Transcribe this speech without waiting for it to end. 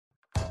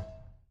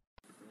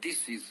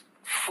This is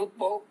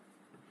Football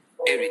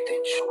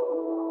Heritage.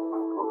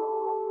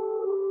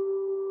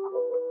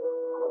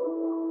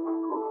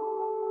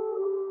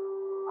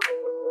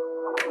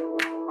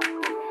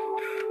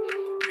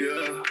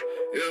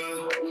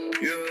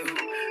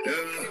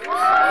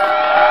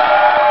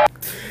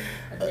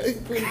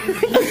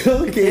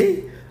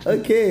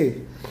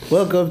 Okay.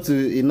 Welcome to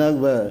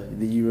Inagba,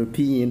 the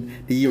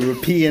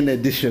European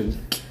edition.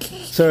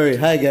 Sorry,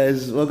 hi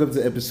guys. Welcome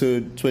to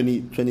episode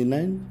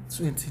 29.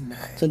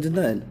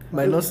 29.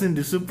 Minusing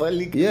the Super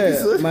League Yeah,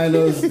 episode.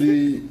 minus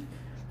the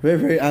very,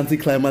 very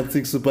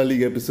anticlimactic Super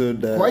League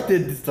episode. Quite a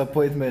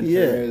disappointment.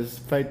 Yeah.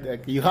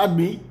 You had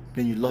me,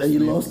 then you lost And you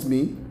me. lost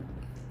me.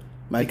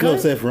 My club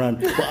self ran.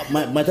 But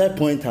might I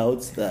point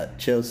out that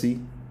Chelsea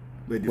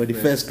were the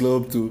first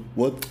club to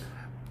what?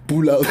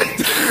 Pull out.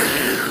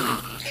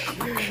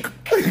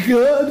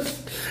 God.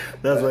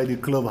 That's why the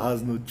club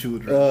has no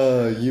children.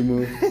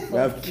 We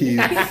have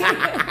kids.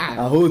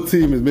 Our whole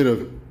team is made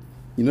of.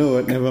 You know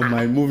what? Never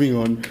mind. Moving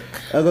on.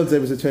 Welcome to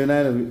episode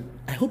 29.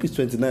 I hope it's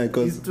 29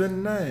 because It's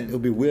 29. it'll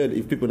be weird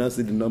if people now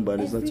see the number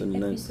and it's not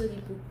 29. Episode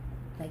people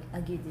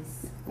argue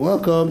this.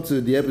 Welcome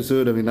to the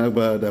episode of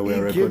Inagba that we're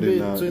Ikebe recording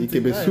now. 29.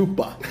 Ikebe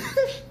Super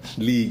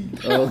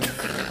League.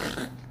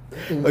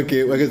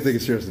 Okay, we're going to take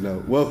it seriously now.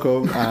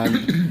 Welcome,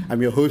 and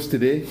I'm your host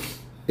today,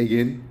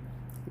 again,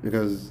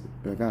 because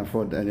I can't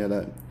afford any of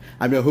that.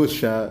 I'm your host,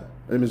 Sha.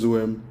 My name is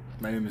Uwem.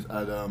 My name is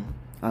Adam.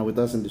 And with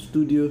us in the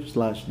studio /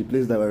 the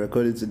place that we're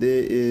recording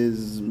today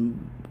is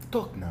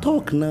Talk now.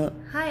 Talk Now.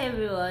 Hi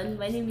everyone,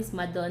 my name is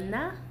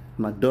Madonna.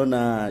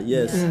 Madonna,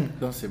 yes. Yeah.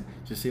 Don't say,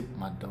 just say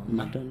Madonna.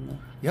 Madonna.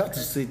 You have to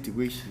say it the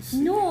way she said.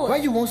 No. Why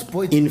you won't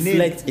spoil it?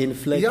 Inflect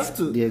You have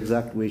to the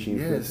exact way she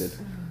Yes. inflected.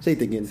 Say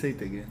it again. say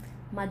it again.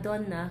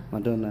 Madonna.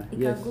 Madonna, It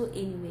yes. can go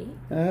anyway.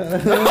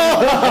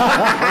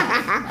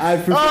 I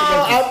prefer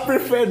I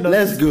prefer not.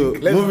 Let's go.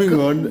 Moving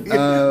on.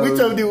 Which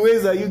of the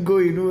ways are you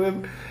going?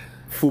 Uwem?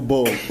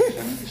 Football.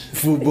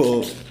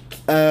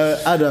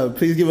 Adam,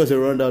 please give us a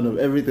rundown of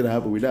everything that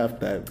happened. We don't have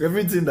time.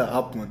 Everything that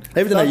happened.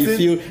 Everything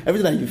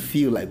that you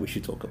feel like we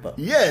should talk about.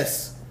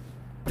 Yes.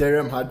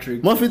 Terem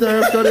hat-trick. Murphy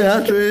Terem scored a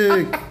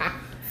hat-trick.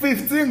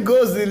 15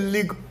 goals in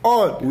League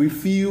On. We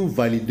feel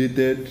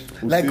validated.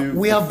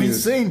 We have been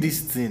saying this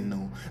thing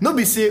now. No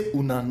be say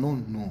una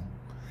no.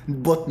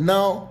 But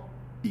now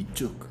it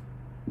joke.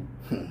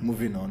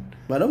 Moving on.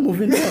 But I'm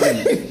moving on.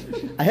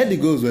 I heard the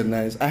goals were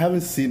nice. I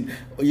haven't seen.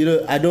 I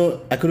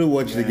couldn't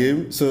watch the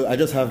game, so I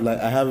just have I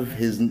have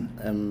his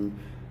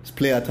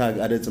player tag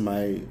added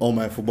to all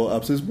my football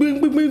apps. So it's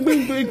bing,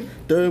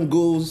 Terem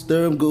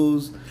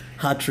goals,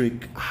 hat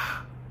trick.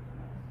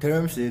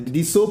 Terem said.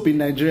 The soap in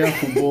Nigerian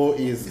football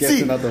is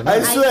getting out of I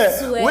hand.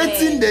 swear.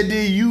 Waiting that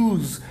they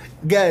use.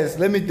 Guys,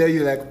 let me tell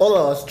you, all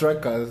our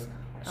strikers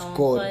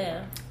scored.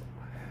 Fire.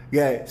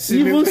 Guys,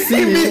 Even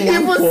see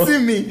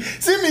me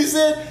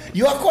said,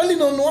 you are calling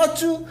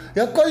Onuachu,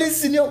 you are calling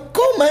Senior,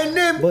 call my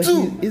name But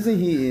too. isn't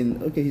he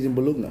in? Okay, he's in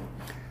Bologna.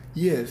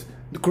 Yes,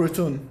 the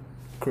Croton.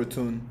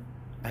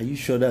 Are you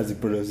sure that's the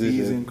pronunciation?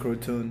 He's in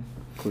Croton.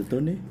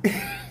 Crotone?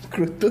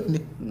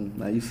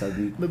 Crotone. Are you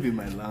sabi? Not be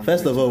my language.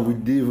 First of all, we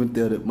didn't even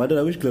tell them.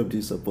 Madonna, which club do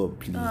you support,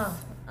 please?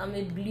 I'm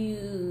a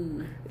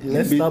blue.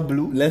 Leicester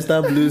Blue.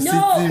 Leicester Blue,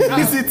 No. City Blue.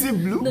 The City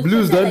Blue. No,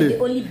 Blues, they're don't like they?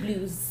 the only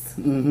blues.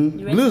 Mm-hmm.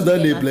 The rest Blues of don't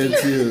them they are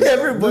plenty.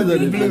 Everybody Blues don't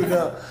they blue plenty.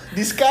 now.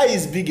 The sky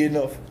is big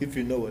enough, if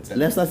you know what I mean.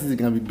 Leicester City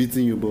can be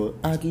beating you, but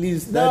at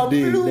least Now that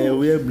day blue. they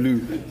wear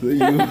blue. So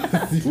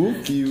you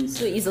won't feel.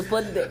 So you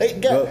support them. Hey,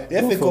 guy, Well, the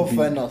FA God Cup forbid.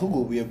 final, who go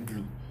wear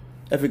blue?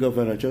 FA Cup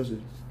final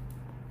Chelsea.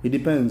 It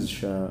depends,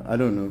 Sha. I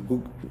don't know.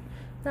 Who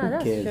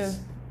That's cares?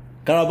 true.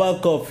 Carabao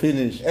Cup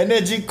finish.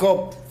 Energy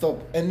Cup,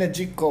 top.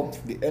 Energy Cup,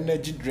 the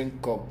energy drink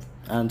cup.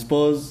 And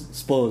Spurs.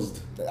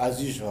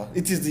 As usual.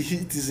 It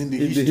is in the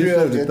In the history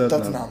of the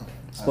Tottenham.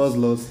 Spurs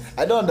lost.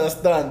 I don't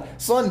understand.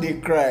 Sunday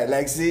cry.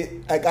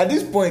 At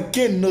this point,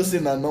 Kane knows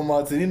in a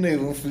normal thing. He don't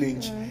even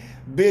flinch.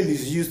 Bale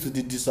is used to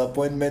the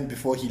disappointment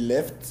before he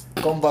left.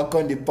 Come back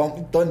on the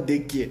pump. Don't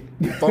daycare.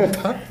 The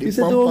pumper. He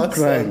said, "Don't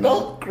cry.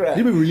 Don't cry."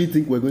 Do you really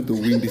think we're going to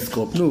win this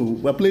cup? No,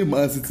 we're playing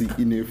Man City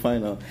in a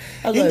final.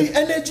 I was In like, the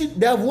energy,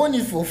 they have won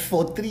it for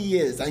 3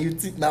 years, and you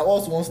think now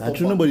us won't stop.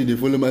 actually, nobody they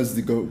follow Man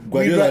City.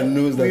 Guardiola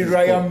knows that. With it's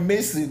Ryan cup.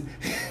 Mason.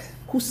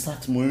 Who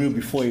sacked Mourinho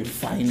before a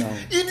final?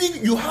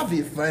 You have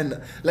a final.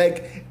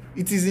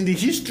 It is in the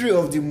history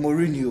of the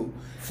Mourinho.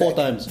 4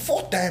 times.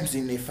 4 times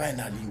in a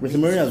final. Mr.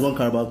 Mourinho has won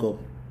Carabao Cup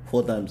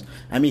 4 times.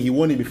 I mean, he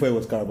won it before it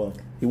was Carabao.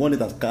 He won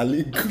it as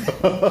Cali.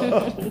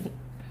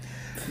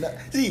 Now,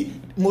 see,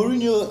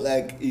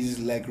 Mourinho is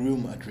like Real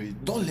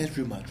Madrid. Don't let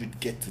Real Madrid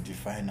get to the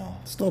final.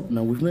 Stop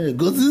now. We've not yet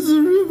got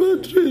into Real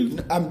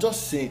Madrid. I'm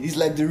just saying, it's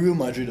like the Real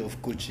Madrid of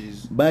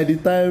coaches. By the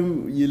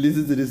time you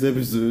listen to this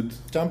episode,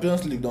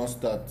 Champions League don't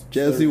start.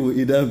 Chelsea will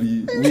either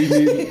be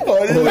winning Or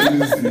or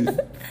losing.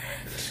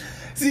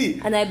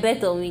 See, And I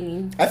bet on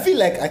winning. I feel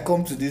like I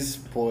come to this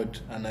pod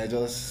and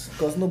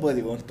because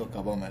nobody wants to talk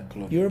about my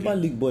club. Europa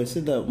League boy, say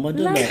that.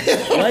 Madonna,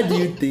 why do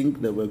you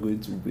think that we're going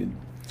to win?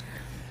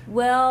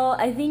 Well,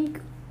 I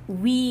think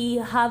we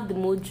have the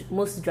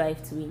most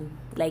drive to win.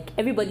 Like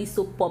everybody's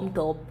so pumped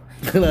up.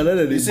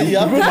 You say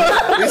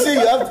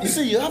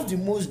you have the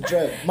most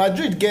drive.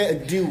 Madrid get a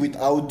deal with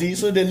Audi,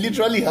 so they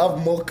literally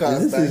have more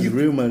cars This than is you.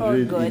 Real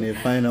Madrid Oh, God. in a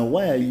final.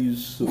 Why are you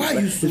so? Why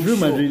are you so It's Real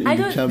Madrid sure? I in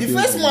the don't- The Champions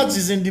first League. match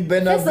is in the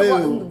First of all,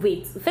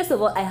 Bernabeu. first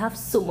of all, I have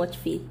so much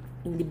faith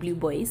in the Blue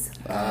Boys.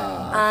 You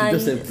And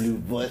just said blue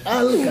boy.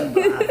 Ah, look at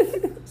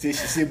that. Say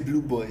she say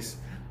blue boys.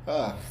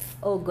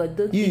 oh God,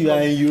 don't You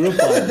are in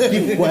Europa.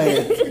 Keep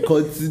quiet.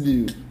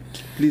 Continue.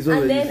 Please. What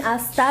And were then you- our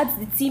stats,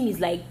 the team is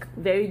like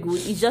very good.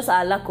 It's just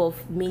our lack of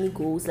many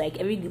goals. Like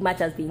every match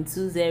has been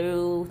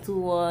 2-0,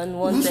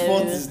 2-1, Whose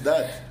fault 1-0. is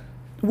that?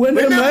 when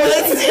am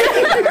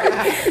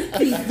I?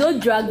 Please don't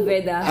drag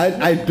Veda.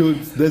 I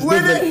don't. There's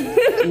When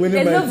no.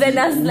 There's no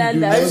Werner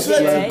slander. I swear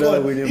to Right?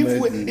 God,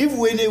 Winnie if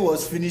Wayne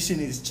was finishing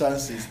his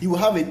chances, he would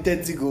have a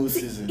 30-goal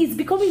season. It's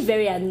becoming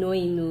very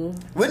annoying, no.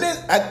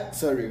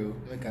 Sorry,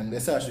 they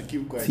say I should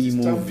keep quiet. It's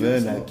Timo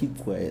Champions Werner, League. keep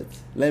quiet.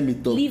 Let me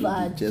talk. Leave to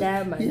our the chest.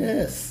 German.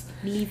 Yes.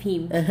 Leave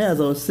him. And as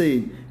I was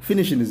saying,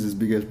 finishing is his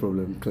biggest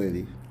problem.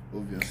 Clearly,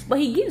 Obviously. But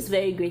he gives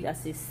very great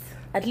assists.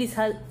 At least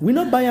we're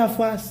not buying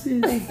for assists.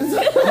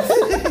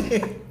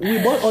 We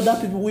bought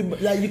other people.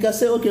 Like you can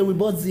say, okay, we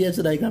bought ZH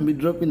so that he can be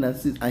dropping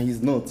assists, and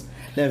he's not.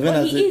 Like but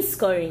Werner he is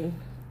scoring.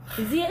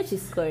 ZH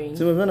is scoring.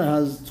 So Werner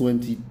has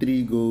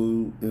 23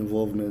 goal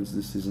involvements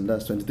this season.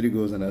 That's 23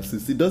 goals and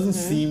assists. It doesn't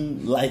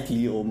seem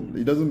likely, or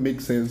it doesn't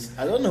make sense.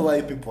 I don't know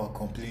why people are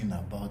complaining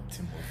about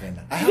Timo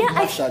Werner. I have Yeah,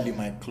 Marshall in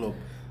my club.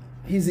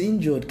 He's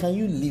injured. Can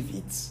you leave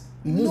it?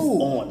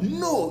 Move on.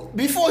 No.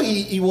 Before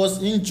he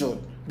was injured.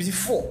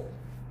 Before.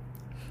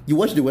 You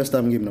watched the West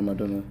Ham game, no,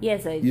 Madonna?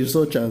 Yes, I You did.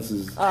 saw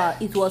chances.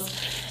 It was.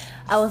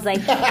 I was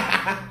like,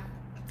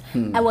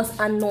 I was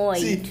annoyed.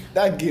 See,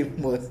 that game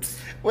was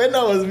when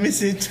I was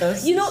missing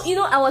chances. You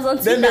know, I was on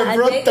Twitter Then they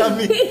brought and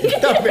Tammy.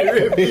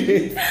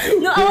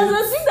 No, I was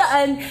on Twitter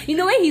and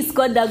when he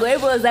scored that goal,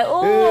 everyone was like,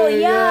 "Oh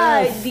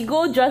yeah, Yes. the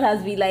goal draft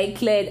has been like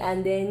cleared,"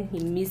 and then he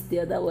missed the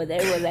other one.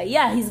 Everyone was like,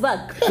 "Yeah, he's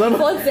back."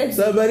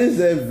 Somebody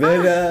said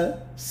Werner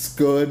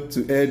scored to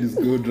end his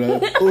goal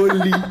draft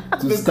only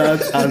to start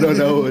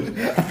another one.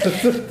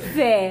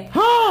 Fair.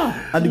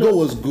 And the goal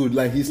was good.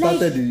 Like he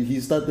started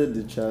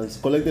the chance,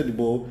 collected the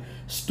ball,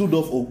 stood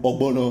off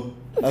Ogbono.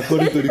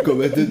 According to the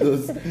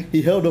commentators,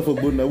 he held off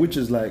Ogbono, which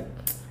is like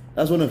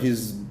that's one of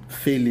his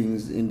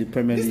failings in the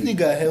Premier This League.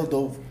 nigga held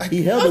off.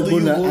 He held How do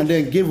you Ogbono hold- and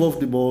then gave off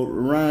the ball,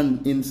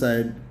 ran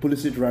inside,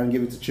 Pulisic ran,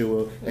 gave it to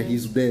Chilwell, and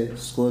he's there,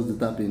 scores the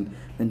tap in.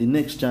 And the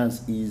next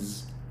chance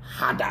is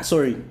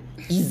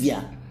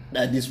easier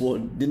than this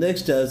one. The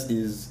next chance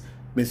is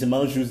Mason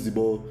Mount shoots the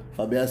ball,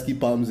 Fabianski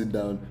palms it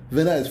down.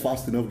 Werner is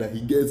fast enough that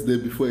he gets there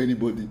before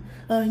anybody.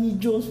 And he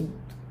just...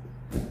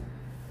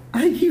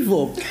 I give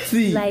up.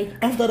 See, Like-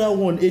 after that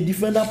one, a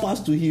defender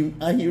passed to him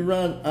and he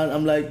ran, and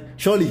I'm like,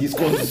 surely he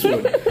scores this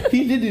one.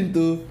 He didn't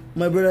though.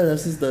 My brothers and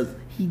sisters,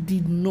 he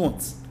did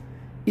not.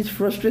 It's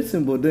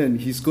frustrating, but then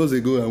he scores a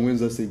goal and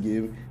wins us a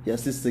game. He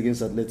assists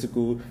against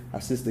Atletico,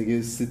 assists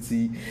against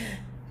City.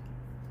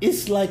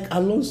 It's like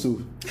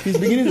Alonso. He's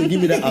beginning to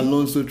give me that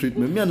Alonso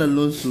treatment. Me and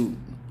Alonso,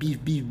 beef.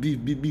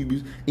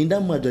 In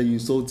that match that you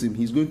insult him,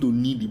 he's going to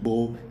knee the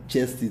ball,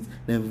 chest it,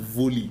 then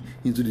volley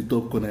into the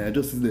top corner. I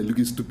just sit there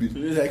looking stupid.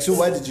 It's like, so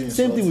why did you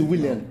Same insult thing with him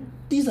William.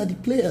 These are the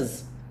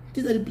players.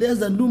 These are the players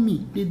that do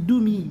me. They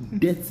do me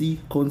dirty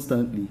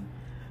constantly.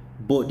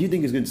 But do you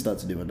think it's going to start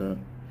today, Madonna?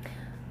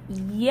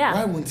 Yeah.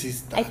 Why won't he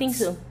start? I think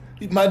so.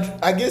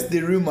 Against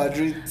the Real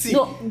Madrid. See,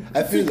 No.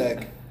 I feel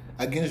like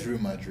against Real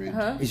Madrid.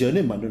 Is your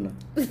name Madonna?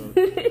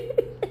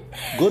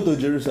 Go to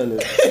Jerusalem.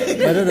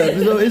 Madonna,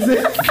 you know, is it?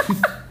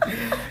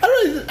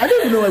 I don't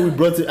even know why we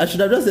brought it. I should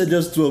have just said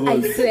just two of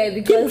us. I swear,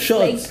 Keep because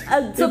short. like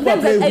People sometimes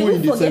are I playing who in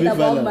even the forget about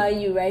semi-final.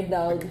 Man U right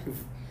now.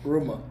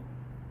 Roma.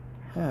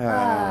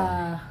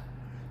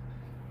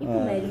 People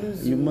might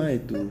lose. You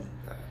might do.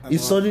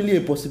 It's suddenly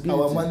a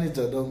possibility. Our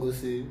manager don't go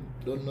say,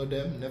 don't know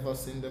them, never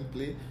seen them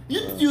play.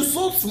 You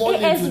so small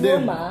AS into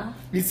them. Roma.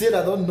 He said,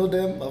 I don't know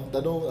them. I've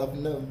never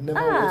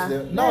watched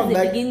them. that's Now, the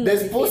like, beginning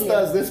there's of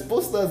the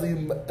posters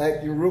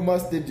in Roma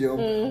Stadium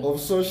of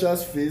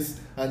Solskjaer's face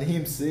and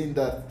him saying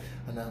that.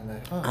 And I'm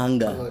like, oh,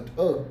 Anger. God.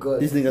 Oh, God.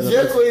 These niggas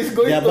Dzeko is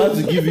going they're about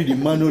to give you the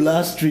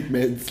Manolas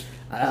treatment.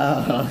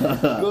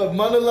 God,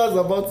 Manola's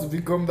about to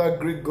become that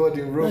great god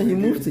in Rome. He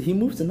again.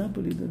 moved to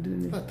Napoli, though,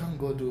 didn't he? Thank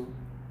God, oh.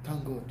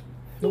 Thank God.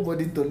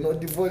 Nobody to know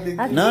the ball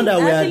again. Now that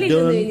we are actually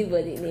don't know done-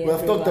 anybody near We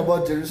have talked Roma.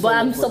 about Jerusalem But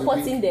I'm for the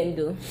supporting them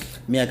though.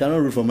 Me, I cannot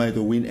root for mine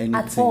to win anything.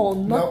 At all.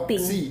 Now, Nothing.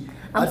 see,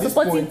 I'm at this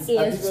supporting point-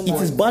 at AS this Roma.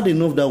 It is bad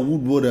enough that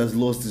Woodward has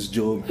lost his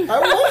job. I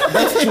want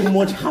That's too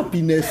much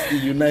happiness in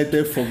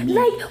United for me.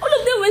 Like all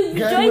of them were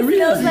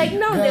joyful. I was like,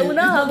 no, they will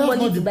not have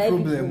money to buy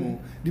people. problem.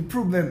 The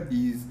problem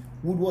is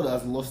Woodward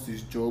has lost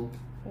his job,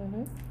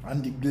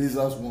 and the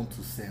Glazers want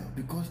to sell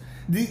because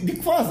the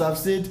fans have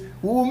said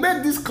we will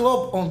make this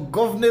club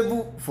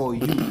ungovernable for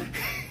you.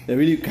 They're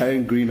really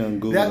carrying green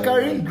and gold. They are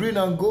carrying green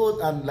and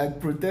gold and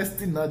like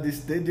protesting at the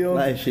stadium.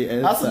 Like she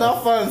Arsenal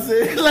fans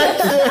say,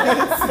 like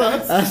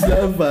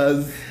Arsenal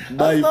fans.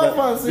 Arsenal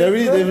fans say, They're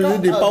really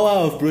the power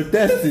of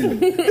protesting.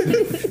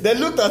 they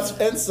looked at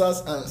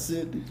NSAS and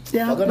said,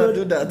 "We're gonna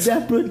do that." They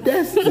are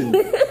protesting.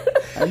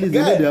 At least they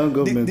know their own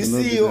government. The will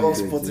not CEO do of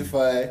anything.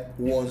 Spotify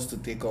wants to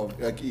take off.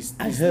 Like he's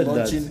heard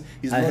launching, that.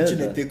 he's I heard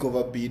launching a that.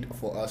 takeover bid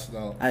for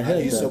Arsenal. I heard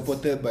and he's that.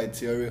 supported by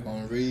Thierry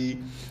Henry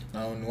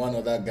and one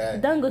other guy.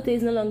 Dangote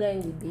is no longer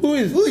in the deal. Who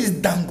is? Who is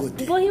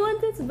Dangote? But he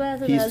wanted to buy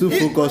Arsenal. He's too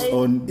focused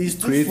on He's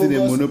too creating a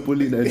focused-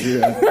 monopoly in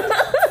Nigeria.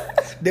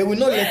 They will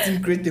not let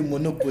him create a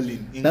monopoly.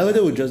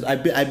 Dangote would just. I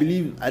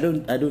believe. I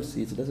don't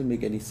see it. It doesn't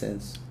make any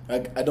sense. I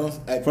don't.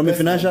 From a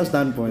financial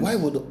standpoint.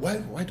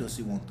 Why does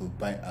he want to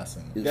buy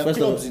Arsenal? There are First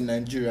of clubs all- in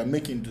Nigeria.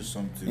 Make him do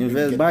something.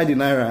 Invest. Buy the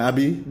naira,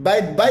 Abi.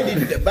 Buy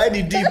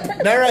the deep.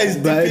 Naira is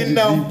Buy dipping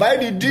the now. deep. Buy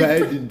the deep. Buy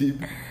the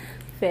deep.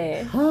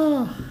 Fair.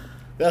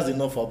 That's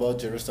enough about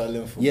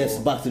Jerusalem football. Yes,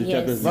 back to the Yes.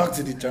 Champions League. Back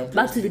to the Champions.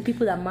 Back to the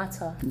people that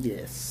matter.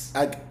 Yes.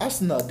 Like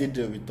Arsenal did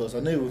there with us. I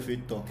know you will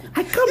fit talk.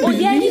 I can't Oh,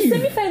 believe. yeah, in the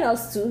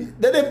semi-finals too.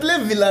 Then they play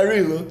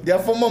Villarreal, their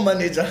former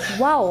manager.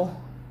 Wow.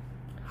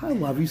 How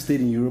have you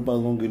stayed in Europa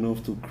long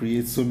enough to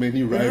create so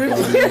many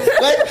rivalries?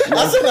 Like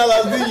Arsenal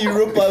has been in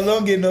Europa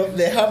long enough.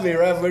 They have a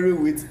rivalry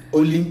with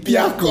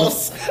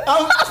Olympiacos.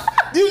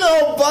 Do you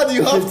know how bad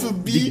you have to The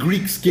be?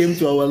 Greeks came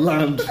to our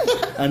land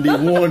and they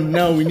won.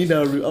 Now we need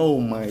oh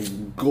my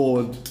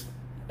god.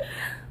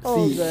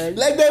 Oh, See, God.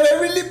 Like they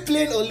were really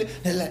playing.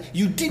 They're like,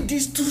 you did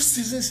this 2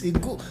 seasons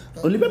ago.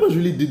 Olympiacos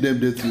really did them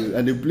dirty,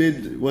 and they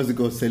played what's it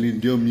called, Celine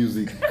Dion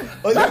music.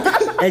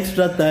 Olympi-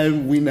 Extra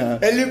time winner.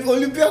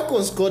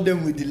 Olympiacos scored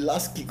them with the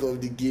last kick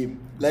of the game.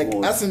 Like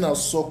God. Arsenal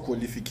saw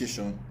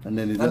qualification, And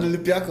then and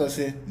Olympiacos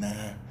said, "Nah,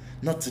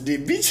 not today,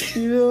 bitch."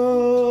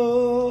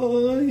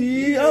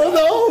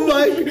 Oh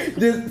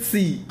my!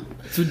 See,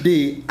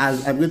 today,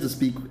 as I'm going to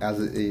speak as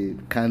a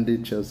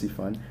candid Chelsea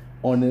fan,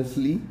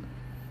 honestly,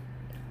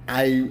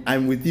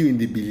 I'm with you in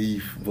the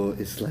belief, but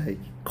it's like,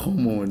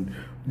 come on,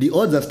 the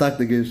odds are stacked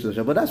against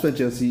Chelsea, but that's when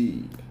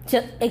Chelsea.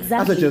 That's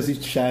Exactly. when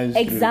Chelsea shines.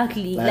 through.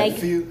 Exactly. I Like,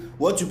 feel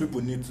what you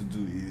people need to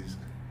do is,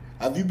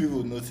 have you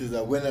people noticed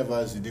that whenever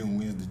Zidane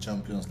wins the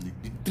Champions League,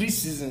 the 3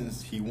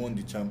 seasons he won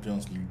the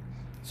Champions League,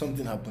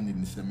 something happened in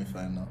the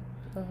semi-final.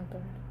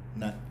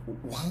 Now,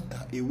 one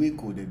away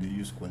goal that they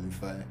use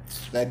qualify.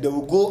 Like they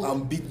will go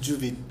and beat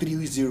Juve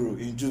 3-0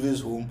 in Juve's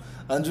home,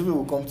 and Juve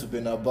will come to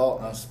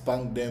Bernabeu and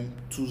spank them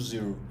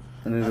 2-0.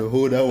 And then they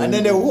hold that one. And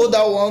then they will hold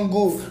that one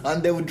goal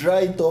and they will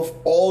dry it off,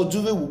 or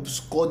Juve will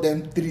score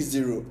them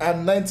 3-0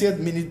 and 90th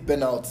minute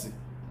penalty.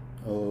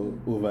 Oh,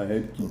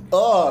 overhead kick.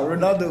 Oh,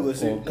 Ronaldo was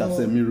Or saying,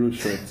 Casemiro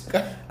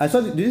shot. I saw.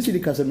 Did you see the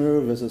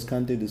Casemiro versus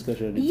Kante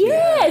discussion?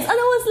 yes. And I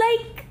was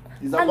like,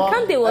 It's and about-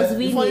 Kante was the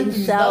funny thing winning,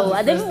 is so that's and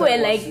the then first we were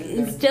time like, I've seen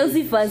it's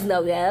Chelsea fans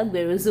now. We are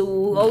Aguero, so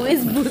we'll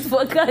always vote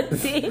for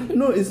Kante.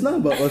 No, it's not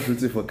about us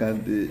rooting for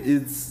Kante.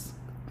 It's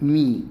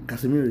me.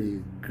 Casemiro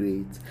is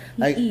great.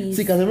 Like, is.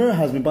 see, Casemiro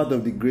has been part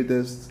of the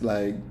greatest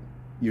like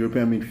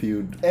European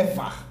midfield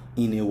ever.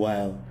 in a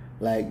while.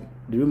 Like,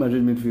 the Real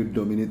Madrid midfield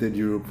dominated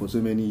Europe for so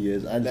many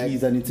years, and Like,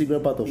 he's an integral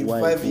part of in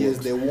why 5 it years,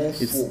 works. they won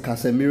It's 4.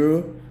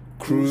 Casemiro, Kroos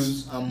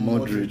Cruz, and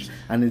Modric, Modric.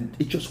 and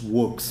it just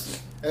works.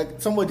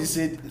 Somebody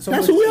said. That's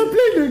Somebody what we are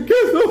said- playing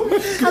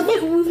against. I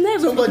mean, we've never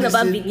Somebody spoken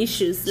about said-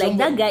 Vinicius. Like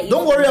somebody- that guy.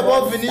 Don't is worry a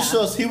about monster.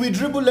 Vinicius. He will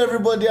dribble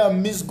everybody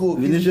and miss goal.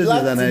 Vinicius It's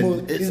black is an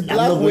Timo. idea. It's I'm black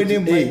not going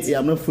winning to, might. hey,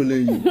 I'm not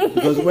following you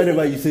because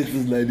whenever you say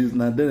things like this,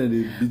 now then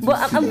they beat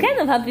But you. I'm kind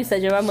of happy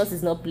Sergio Ramos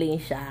is not playing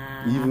Sha.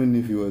 Even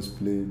if he was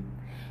playing.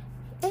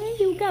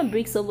 You can't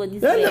break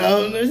somebody's Yeah, leg.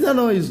 no, is that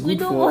not his good We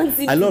don't for? want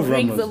him I to love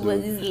break Ramos.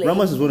 somebody's Though. leg.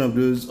 Ramos is one of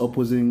those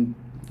opposing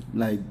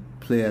like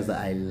players that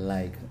I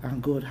like.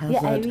 And God, Hazard,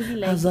 Yeah, I really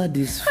like Hazard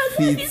is Hazard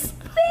fit. is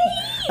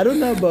I don't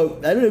know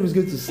if he's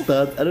going to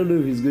start. I don't know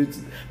if he's going to.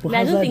 But No,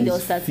 I don't Hazard think they'll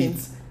is start him.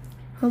 fit.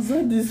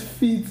 Hazard is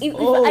fit. If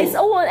Oh.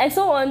 I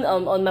saw one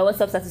on my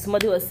WhatsApp status.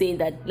 Somebody was saying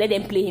that let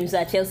them play him so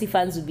that Chelsea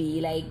fans will be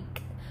like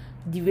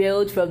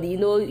derailed from the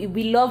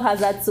we love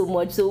Hazard so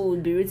much, so we'll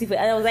be rooting for.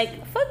 And I was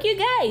like, fuck you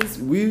guys.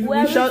 We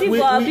are rooting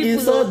for our people.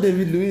 insult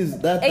David Luiz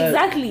that time,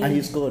 Exactly. and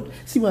he scored.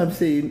 See what I'm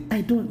saying?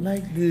 I don't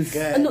like this.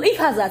 Guy. No, if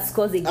Hazard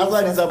scores against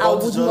Hazard us, is I about to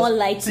would just not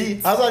like see.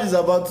 it. Hazard is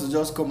about to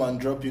just come and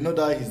drop. You know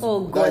that his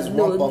Oh that's God,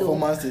 one no,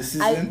 performance no. this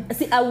season.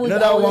 I would, You know I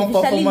that would one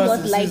officially performance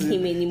not this like season?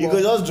 him He anymore.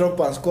 could just drop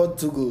and score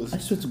 2 goals. I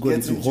swear to God,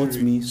 Get it will haunt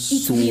injury. me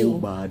so will.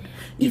 bad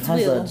It if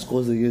Hazard will.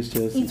 scores against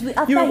Chelsea. It will, You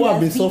after know he what?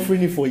 I've has been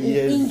suffering it for in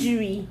years.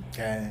 Injury.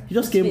 Guy. He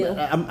just came. will.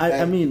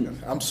 I mean,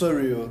 I'm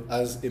sorry,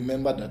 as a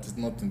member that is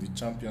not in the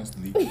Champions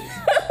League,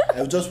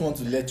 I just want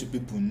to let you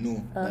people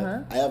know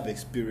that I have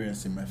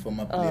experience in my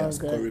former players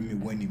God. scoring me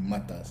when it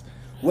matters.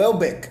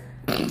 Welbeck.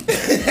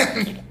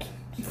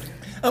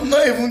 I'm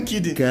not even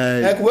kidding. Guy.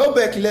 Like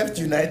Welbeck left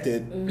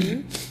United,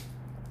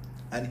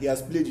 and he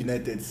has played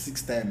United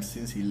 6 times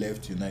since he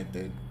left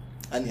United,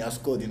 and he has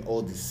scored in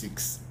all the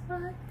 6.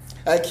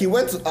 Like he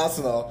went to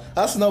Arsenal.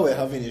 Arsenal were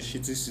having a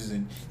shitty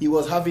season. He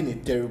was having a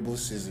terrible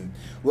season.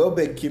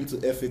 Welbeck came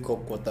to FA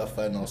Cup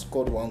quarterfinal,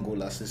 scored 1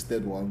 goal,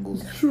 assisted 1 goal.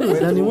 True,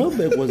 Danny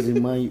Welbeck was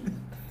in my.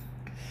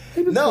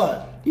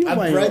 Now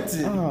at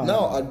Brighton, Ah.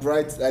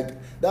 like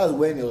that's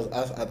when he was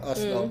at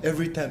Arsenal.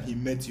 Every time he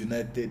met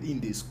United, in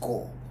the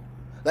score.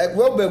 Like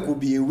Welbeck would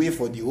be away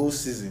for the whole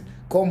season,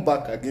 come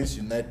back against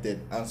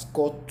United and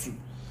score 2.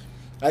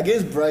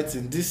 Against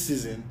Brighton this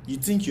season, you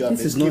think you have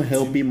This is not escaped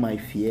him. helping my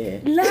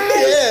fear.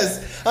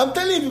 Yes, I'm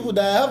telling people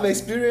that I have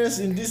experience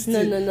in this No,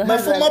 thing. no, no, My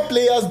Hazard. former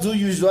players do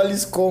usually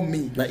score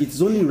me. Like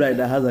it's only right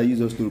that Hazard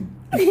uses us to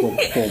pick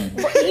up form.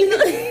 You know,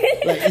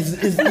 Like it's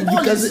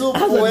because so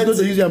Hazard is going to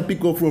poetic. use and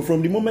pick up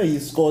from the moment he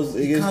scores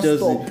against can't Chelsea,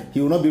 stop.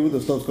 he will not be able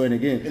to stop scoring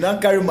again. You now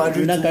carry You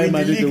Madrid now to carry win the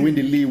Madrid to league. win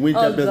the league, win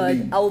oh Champions God,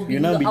 League. I will be. You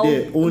now be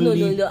there no,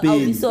 only no, pain. I'll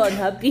be so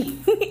unhappy.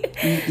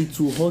 It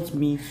will hurt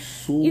me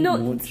so You know,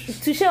 much.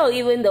 Tuchel,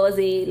 even there was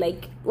a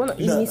like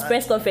in his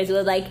press conference, it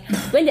was like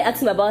when they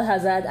asked him about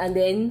Hazard, and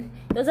then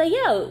he was like,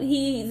 "Yeah,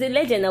 he's a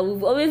legend, and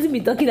we've always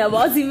been talking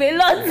about him a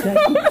lot."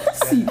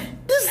 See,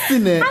 this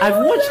thing,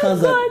 I've watched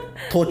Hazard God.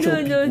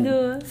 torture No, people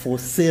no. for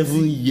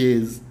 7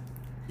 years.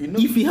 You know,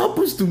 If it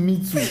happens to me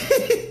too,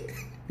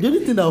 the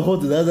only thing that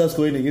hurt is Hazard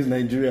scoring against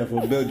Nigeria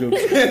for Belgium.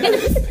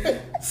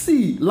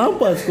 See,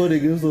 Lampard scored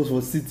against us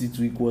for City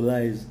to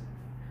equalize.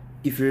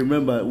 If you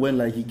remember when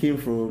like he came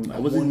from, I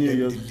was in won New them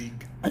York. the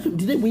league. I don't,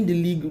 did they win the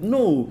league?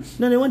 No,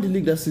 they won the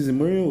league that season.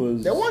 Mourinho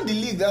was. They won the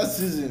league that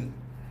season.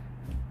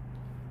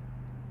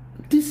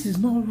 This is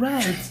not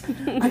right.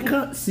 I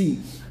can't see.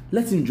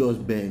 Let him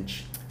just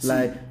bench.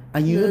 Like,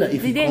 and you No, know that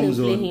if he they didn't comes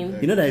play on,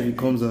 him. you know that if he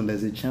comes on,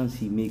 there's a chance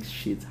he makes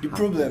shit. The happen.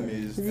 problem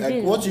is, They like,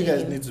 didn't what you play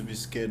guys him. need to be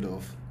scared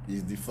of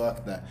is the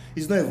fact that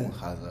it's not even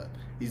Hazard.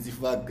 It's the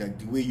fact that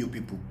the way you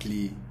people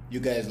play, you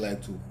guys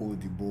like to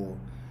hold the ball.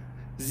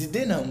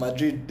 Zidane and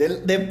Madrid,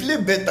 they play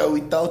better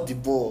without the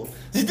ball.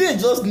 Zidane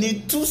just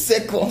need 2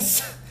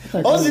 seconds.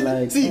 I All don't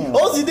Zidane,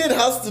 like- all Zidane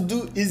has to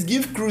do is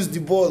give Cruz the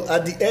ball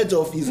at the edge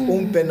of his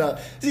own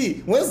penalty.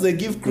 See, once they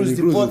give Cruz the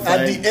the Cruz ball will at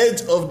find- the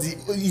edge of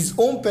his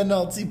own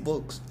penalty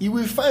box, he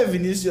will find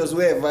Vinicius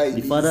wherever he The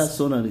is. Father,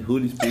 Son, and the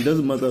Holy Spirit. It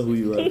doesn't matter who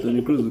you are.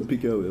 Toni Kroos will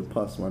pick you up with a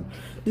pass, man.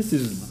 This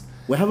is.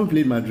 We haven't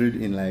played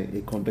Madrid in like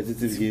a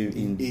competitive game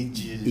in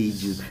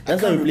Ages.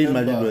 That's I why we can't played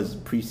remember. Madrid was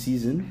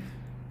pre-season.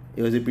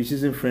 It was a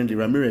pre-season friendly.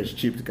 Ramirez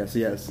chipped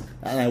Casillas,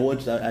 and I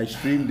watched. I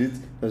streamed it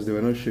because they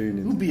were not showing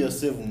Who it. be your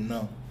 7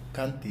 now?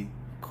 Kante.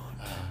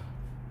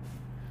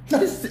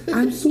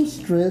 I'm so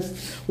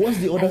stressed. What's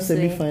the other I swear.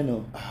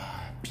 semi-final?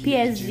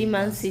 PSG,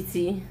 Man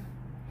City,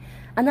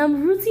 and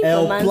I'm rooting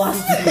El for Man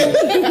City.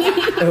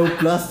 Plastico, El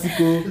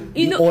Plastico,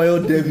 You the know-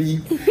 oil derby,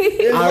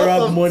 lot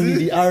Arab of money, things.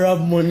 the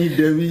Arab money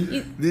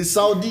derby, The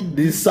Saudi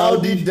the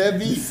Saudi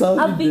derby. the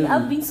Saudi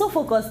I've derby. been so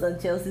focused on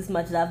Chelsea's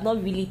match that I've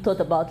not really thought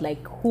about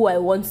like who I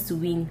want to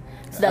win.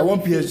 So that I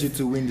want we PSG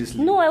to win this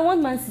league. No, I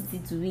want Man City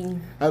to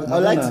win. I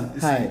like Madonna, to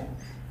hi.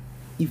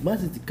 If Man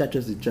City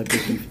catches the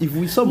championship, if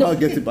we somehow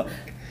get it back,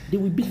 they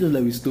will beat us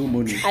like we stole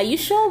money. Are you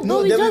sure?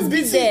 No, we they just will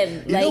beat beat them.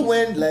 you. You know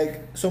when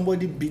like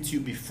somebody beat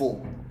you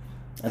before.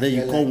 And then you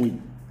Yeah, come like-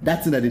 with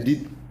that thing that they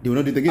did, they will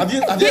not do it again.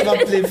 Have you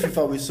ever played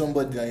FIFA with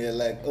somebody and you're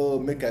like, oh,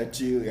 make a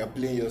chill, you're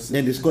playing yourself.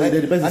 Then they score you, Like,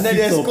 then the person and then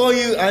they sits up. score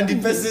you and the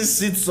person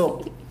sits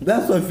up.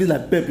 That's what I feel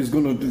like Pep is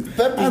going to do.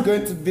 Pep is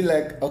going to be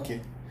like,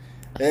 okay,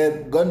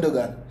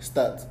 Gundogan,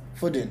 start.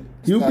 Foden.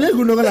 You start. play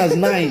Gundogan as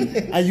 9,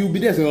 and you'll be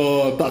there saying,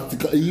 oh,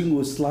 tactical. He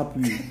will slap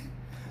you.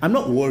 I'm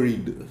not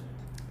worried.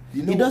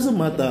 You know It doesn't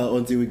matter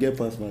until we get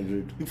past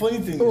Madrid. The funny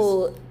thing is,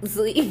 Oh,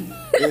 so yeah,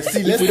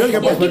 see, If let's we don't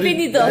talk get past about keeping Madrid,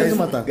 it it up. doesn't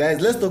matter. Guys,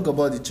 let's talk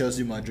about the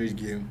Chelsea Madrid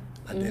game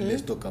and then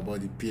let's talk about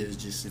the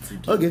PSG City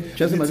game. Okay,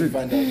 Chelsea We need to Madrid.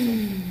 find out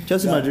something.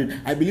 Chelsea Now-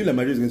 Madrid. I believe that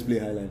Madrid is going to play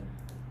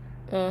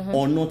highline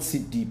or not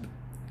sit deep.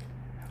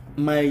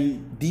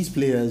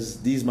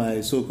 These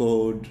my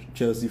so-called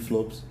Chelsea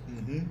flops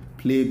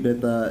play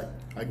better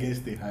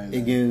Against the highlight.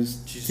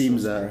 against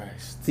Jesus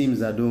Christ. teams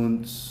that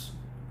don't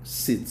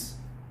sit.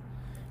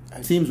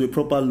 Teams with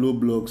proper low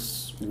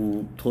blocks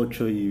will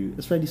torture you.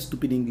 Especially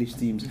stupid English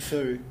teams. I'm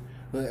sorry.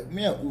 But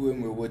me and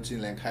Uwe were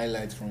watching like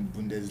highlights from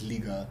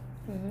Bundesliga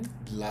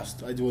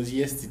it was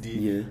yesterday.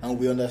 Yeah. And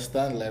we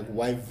understand like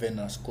why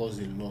Werner scores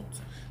a lot.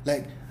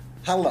 Like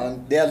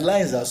Haaland, their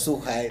lines are so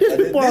high. These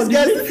And people are on the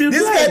midfield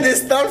this line. guy they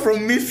start from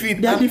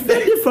midfield. They are and-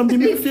 defending from the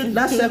midfield,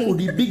 that circle,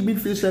 the big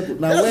midfield circle.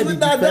 Now That's where where- the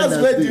that's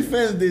defenders where stay.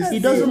 defense they It stay.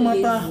 doesn't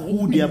matter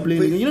who they are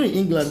playing. against. You know, in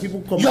England,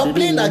 people come. You and are they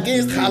playing don't want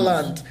against to lose.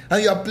 Haaland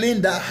and you are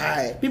playing that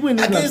high. People in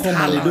England against come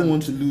and they Haaland. don't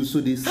want to lose, so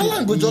they sit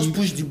Haaland will just deep.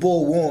 push the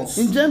ball once.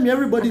 In Germany,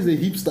 everybody's a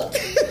hipster.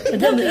 In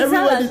Germany, is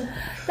everybody. Haaland.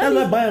 That's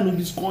why Bayern will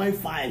be scoring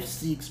 5,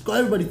 6. Because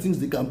everybody thinks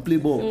they can play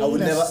ball. I would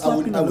They're never,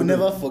 slapping I would on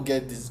never them.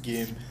 forget this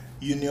game.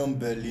 Union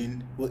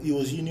Berlin. Well, it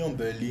was Union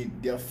Berlin.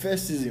 Their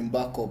first season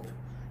back up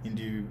in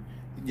the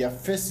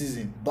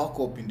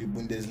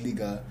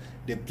Bundesliga.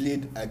 They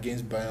played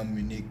against Bayern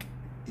Munich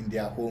in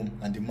their home,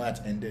 and the match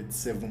ended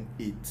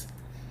 7-8.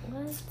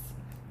 what?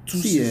 two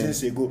See,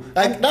 seasons ago.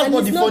 Like that's and not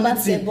it's the not funny thing.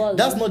 basketball.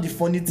 That's not the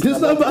funny thing. It's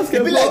not about it.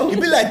 basketball.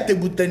 It be like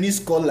table tennis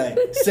score line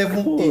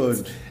 7-8.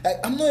 God.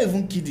 Like, I'm not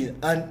even kidding.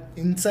 And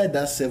inside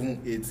that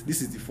 7-8,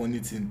 this is the funny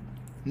thing.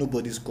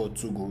 Nobody scored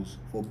 2 goals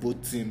for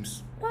both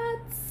teams. What?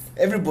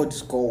 Everybody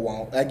score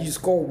one. Like you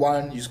score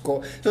one, you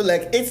score. So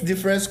like 8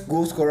 different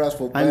goal scorers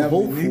for I'm Bayern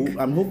Munich.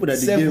 hopeful. I'm hopeful that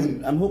the 7.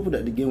 game. I'm hopeful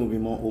that the game will be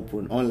more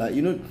open. Unlike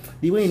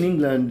the way in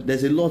England,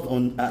 there's a lot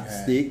at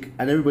stake,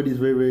 and everybody's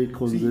very, very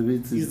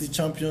conservative. It's the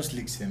Champions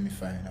League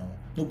semi-final.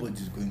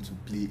 Nobody's going to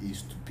play a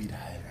stupid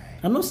highlight.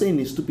 I'm not saying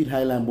it's stupid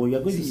highline, but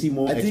you're going to see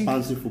more I think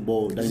expansive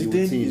football than you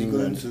would see in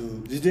England.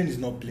 Zidane is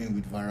not playing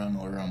with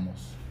Varane or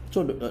Ramos.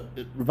 So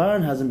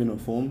Varane hasn't been on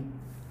form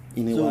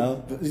in a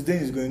while. But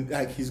Zidane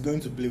is he's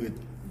going to play with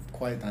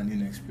quite an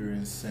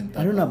inexperienced centre.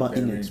 I don't know about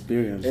pairing.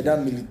 inexperience.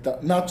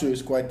 Nacho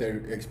is quite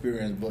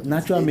experienced, but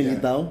Nacho and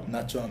Militao?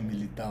 Nacho and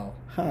Militao.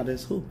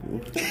 There's hope.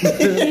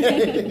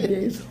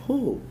 There's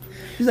hope.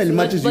 These are the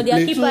matches But you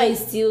their play. keeper is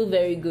still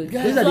very good.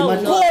 These are the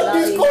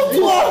matches. You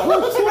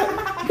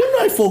know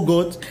I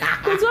forgot.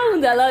 Courtois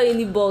wouldn't allow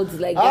any ball to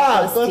like get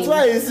past him.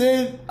 Courtois is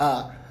saying,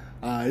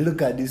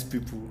 look at these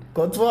people.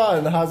 Courtois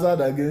and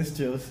Hazard against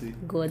Chelsea.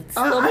 God,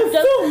 I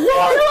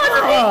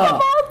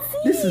forgot.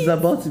 forgot. This is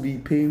about to be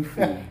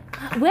painful.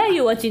 Where are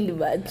you watching the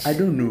match? I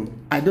don't know.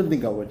 I don't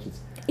think I'll watch it.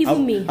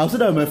 Even me. I'll sit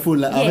down on my phone,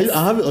 like Yes.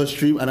 I'll have it on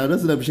stream, and I'll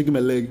just sit there shaking my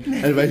leg.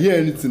 And if I hear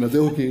anything, I'll say,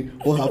 okay,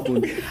 what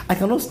happened? I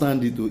cannot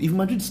stand it though. If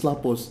Madrid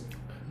slap us,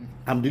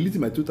 I'm deleting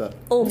my Twitter.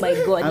 Oh my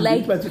God! I'm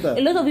Like deleting my Twitter.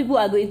 a lot of people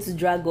are going to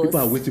drag us. People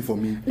are waiting for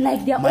me.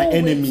 Like they're My all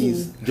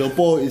enemies. waiting. John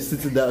Paul is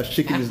sitting there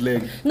shaking his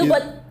leg. No, He's-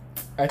 but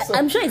I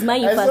I'm sure it's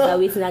Man U I fans saw- are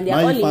waiting and they're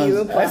Man all U in fans-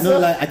 Europa. I saw- No,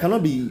 like I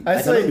cannot be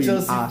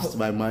asked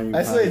by Man U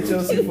I saw a fans.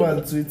 Chelsea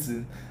fan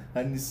tweeting,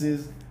 and he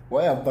says,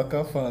 "Why are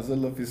Barca fans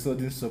all of a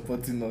sudden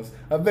supporting us?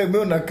 I beg me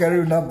una carry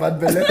una bad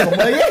belly come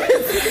on."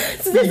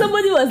 So then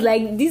somebody was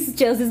like, "This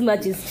Chelsea's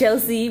match is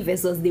Chelsea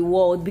versus the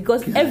world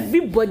because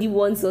everybody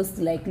wants us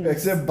to like lose."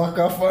 Except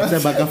Barca fans.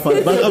 Except Barca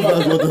fans. Barca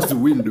fans want us to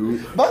win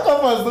though. Barca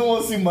fans don't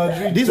want to see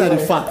Madrid. These are the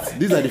try. facts.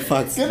 These are the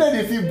facts. You know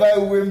if you buy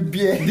win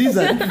beer. These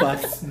are the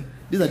facts.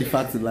 These are the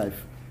facts in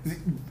life.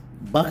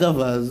 Barca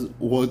fans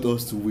want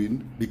us to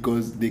win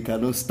because they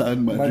cannot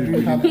stand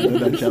Madrid winning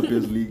the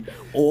Champions League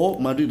or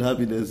Madrid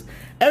happiness.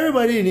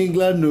 Everybody in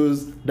England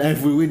knows that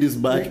if we win this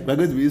match, we're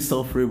going to be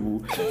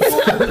insufferable.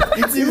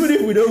 Even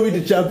if we don't win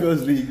the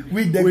Champions League,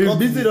 we've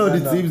beaten all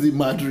the teams in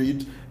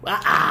Madrid.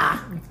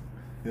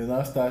 You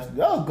now start.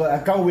 Oh God,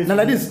 I can't wait. Now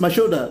like this, my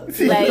shoulder.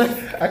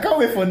 Like, I can't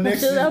wait for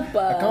next season. shoulder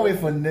pad. I can't wait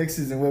for next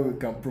season where we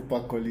can proper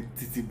call it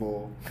Titty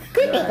Ball.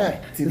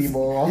 Titty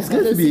Ball. It's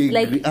going to be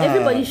like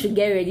everybody ah. should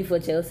get ready for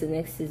Chelsea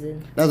next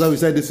season. That's why we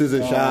said this is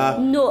a sha.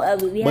 No,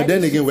 we But had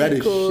then a again, we had a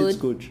shitty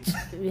shit coach.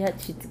 We had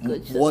shitty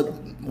coach.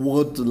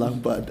 What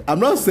Lampard? I'm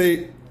not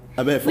saying.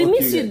 I bet We fuck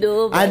miss you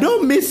though, but- I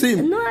don't miss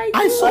him. No, I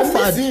I do. suffered.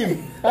 I miss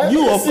him.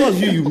 You, of course,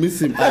 you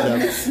miss him, Adam.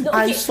 No,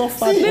 I okay.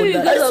 suffered See, for maybe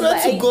that. because I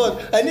of swear my- to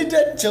God, I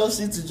needed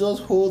Chelsea to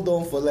just hold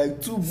on for like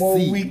 2 more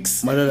See,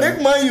 weeks. my brother.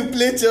 Make Man you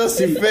play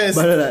Chelsea first.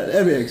 But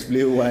let me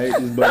explain why it's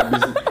bad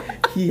business.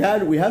 We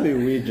have a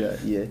wager,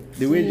 yeah.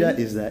 The wager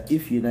is that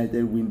if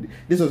United win,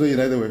 this was when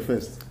United were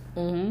first.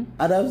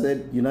 Adam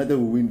said United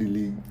will win the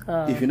league.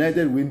 If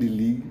United win the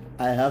league,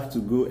 I have to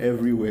go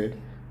everywhere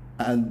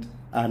and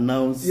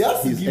announce He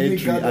has to his give me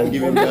entry guard and of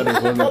give him honor. guard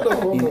of Guard of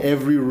honor honor. in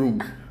every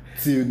room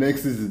till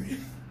next season.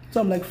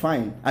 So I'm like,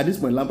 fine. At this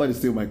point, Lampard is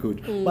still my coach.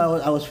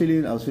 But I was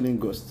feeling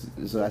ghost.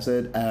 So I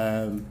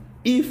said,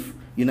 if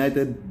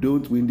United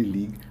don't win the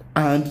league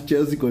and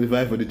Chelsea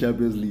qualify for the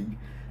Champions League,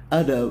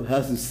 Adam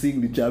has to sing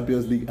the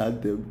Champions League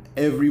anthem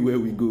everywhere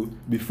we go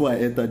before I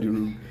enter the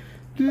room.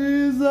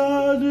 These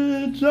are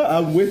the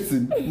I'm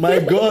waiting. My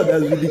God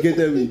has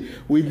vindicated me.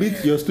 We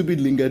beat your stupid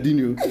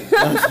Lingardino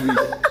last week.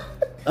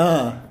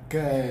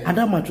 Okay. And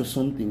that match was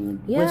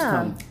something. Yeah. West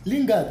Ham.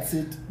 Lingard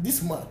said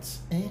this match.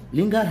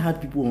 Lingard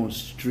had people on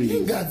strings.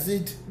 Lingard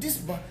said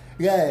this match.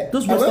 Yeah.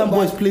 Those I West Ham went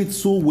boys back- played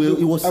so well.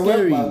 It was I went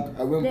scary. back.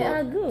 I went They back.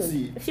 are good.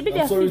 See, Should be I'm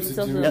their sorry fifth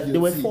to of derail them. you. They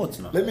were See, fourth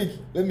now.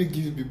 Let me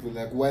give people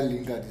like why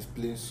Lingard is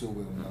playing so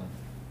well now.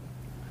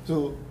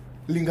 So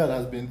Lingard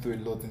has been through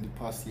a lot in the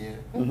past year.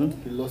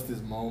 He lost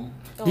his mom.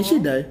 Did she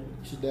die?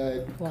 She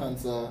died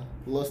cancer.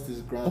 Lost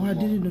his grandma. Oh, I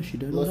didn't know she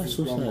died. Oh, Lost that's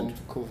his so grandma sad.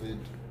 to COVID.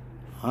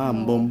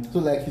 Bomb. So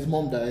like his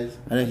mom dies,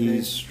 And then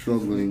he's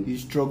struggling.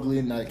 He's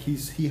struggling. Like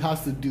he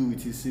has to deal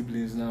with his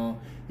siblings now.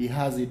 He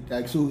has it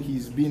like so.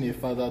 He's been a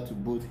father to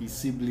both his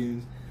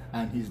siblings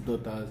and his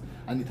daughters,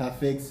 and it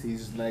affects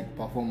his like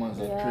performance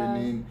at Yeah.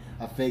 training.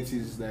 Affects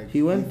his like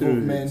He went through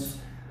involvement. it.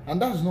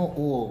 And that's not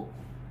all.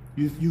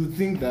 You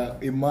think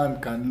that a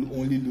man can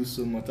only lose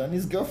so much, and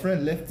his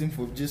girlfriend left him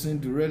for Jason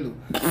Derulo.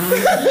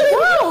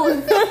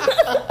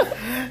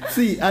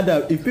 See,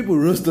 Adam, if people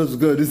roast us,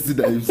 God, this is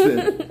that you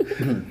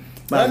said.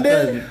 And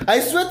then I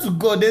swear to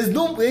God, there's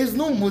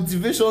no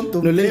motivation to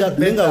No, play Lingard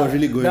better was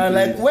really going than through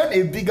like it. when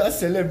a bigger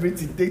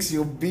celebrity takes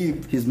your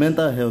babe. his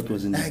mental health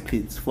was in the Like-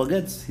 pits.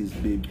 Forget his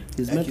babe.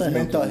 His Like mental his health.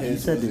 mental He health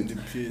said was in it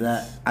the pits.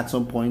 that at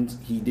some point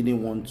he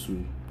didn't want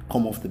to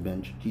come off the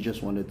bench. He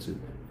just wanted to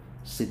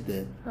sit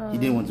there. He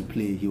didn't want to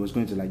play. He was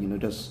going to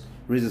just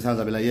raise his hands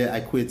and be like, yeah, I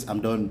quit,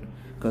 I'm done,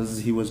 because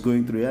he was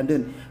going through it. And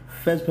then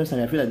first person,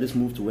 I feel like this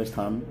move to West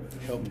Ham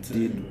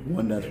did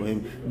wonders for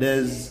him.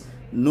 There's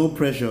no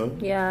pressure,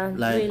 way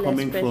less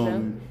coming pressure.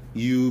 from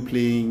you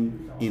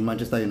playing in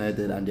Manchester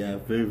United, and they are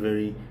very,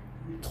 very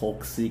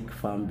toxic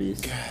fan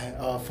base.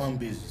 Our fan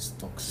base is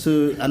toxic.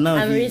 So and now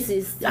And he's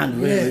racist.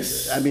 and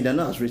Yes. I mean, they're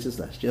not as racist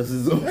as Chelsea.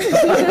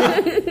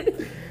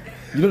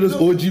 You know those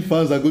OG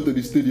fans that go to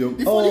the stadium.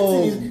 The funny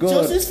Oh thing is, God,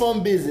 Chelsea's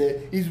fan base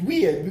is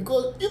weird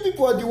because you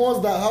people are the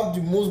ones that have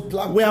the most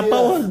black we are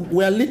players. powered.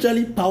 We are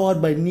literally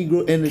powered by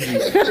Negro energy.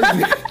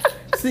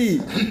 See,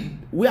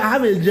 we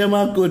have a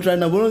German coach right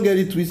now. We don't get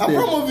it twisted.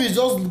 Abramovich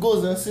just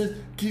goes and says,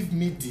 "Give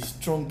me the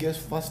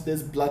strongest,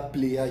 fastest black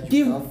player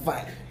you can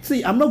find."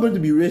 See, I'm not going to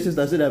be racist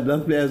and say that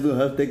black players don't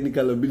have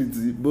technical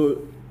ability, but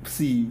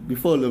see,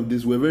 before all of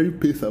this, we're very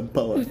pace and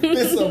power.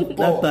 Pace and That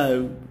power.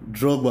 time,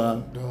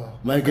 Drogba,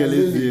 Michael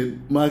Makelele. Essien,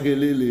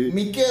 Makelele,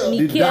 Mikel. the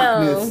Mikel.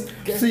 darkness.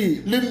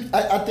 See,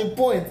 At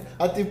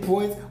a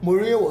point,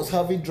 Mourinho was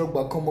having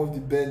Drogba come off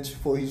the bench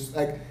for his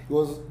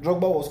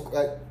Drogba was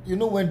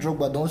when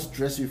Drogba don't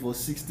stress you for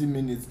 60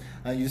 minutes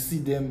and you see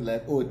them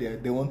like, oh,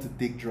 they want to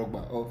take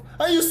Drogba off,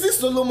 and you see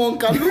Solomon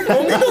Kalou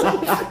coming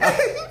on.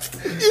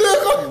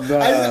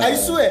 I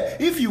swear,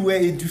 if you were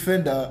a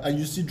defender and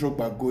you see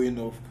Drogba going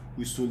off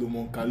with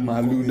Solomon Kalou,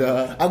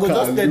 Malouda, I go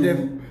just tell Kalou.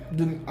 them,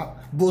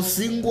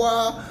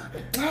 Bosingwa.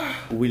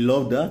 we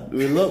love that.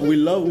 We love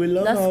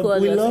That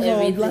squad was our black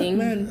everything.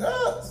 men.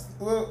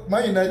 Well,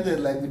 Man United,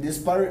 with the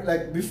sparring,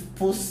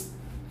 post,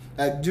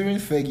 during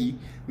Fergie,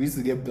 we used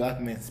to get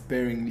black men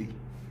sparingly,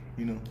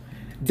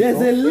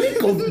 There's a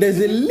leak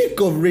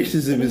of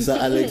racism in Sir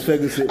Alex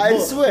Ferguson. I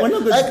But swear, we're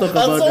not going to talk at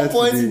about some that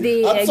point,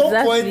 today. at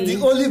some point, Exactly.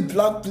 the only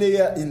black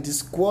player in the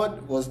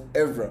squad was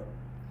Evra.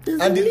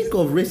 There's And a the- leak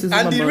of racism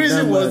And the about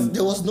reason that was man.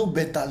 there was no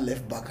better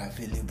left back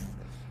available.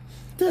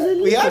 There's a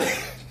We leak had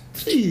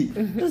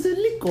there's a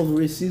leak of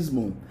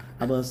racism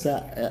about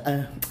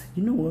Sir.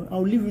 You know what?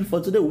 I'll leave it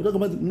for today. We'll talk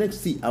about it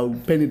next week. I'll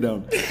pen it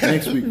down.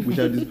 Next week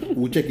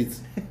we'll check it.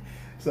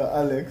 Sir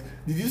Alex.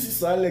 Did you see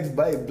Sir Alex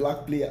buy a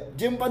black player?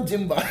 Jemba.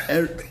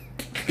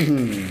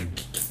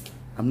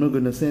 I'm not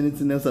gonna say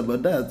anything else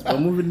about that. But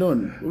moving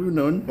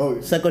on.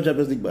 Oh. Second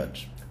Champions League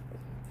match.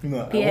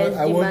 No,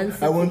 PSG, Man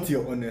City. I want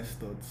your honest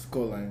thoughts.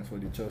 Score lines for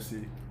the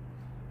Chelsea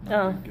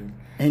Oh. game.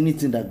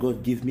 Anything that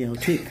God give me, I'll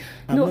take.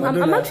 No,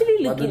 I'm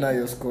actually looking. Madonna,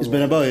 your score. It's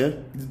been about, yeah?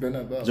 It's been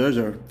about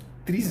 0-0.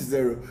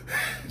 3-0.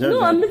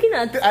 No, I'm looking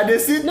at. And they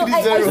see 3-0. No,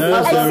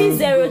 I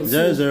see 0-2.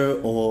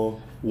 0-0 or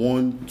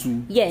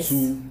 1-2. Yes.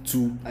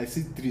 2-2. I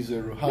see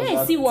 3-0. Yeah,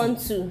 I see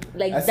 1-2.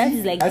 Like I that see-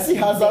 is like. I see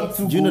Hazard best.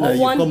 two Do you know goals. that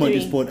you come on 1-3.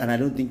 this pod and I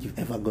don't think you've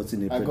ever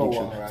gotten a I got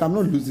prediction? one right. So I'm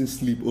not losing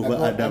sleep over I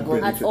got- Adam I got-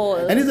 prediction. At all.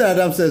 Anything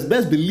Adam says,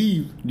 best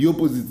believe the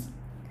opposite.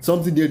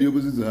 Something there, the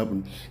opposite will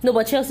happen. No,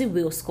 but Chelsea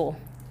will score.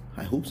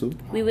 I hope so.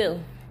 We will.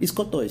 It's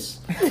Courtois.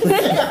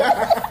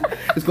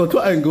 It's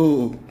Courtois and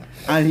goal.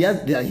 And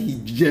he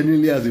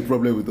genuinely has a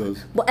problem with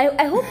us. But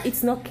I hope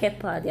it's not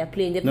Kepa they are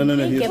playing. They're No.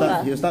 playing He'll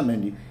Kepa start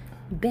Mendy.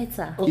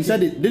 better. He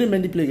said it. Didn't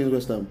Mendy play against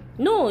West Ham?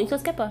 No, it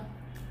was Kepa.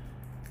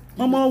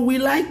 Mama, we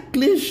like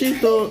clean sheet.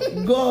 Oh,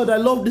 God, I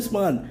love this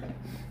man.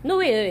 No,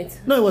 wait.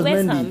 No, it was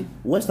West Mendy. Ham.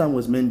 West Ham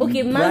was Mendy.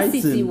 Okay, Man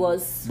City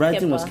was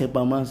Brighton Kepa. was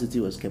Kepa. Man City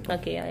was Kepa.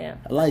 Okay, yeah.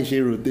 I like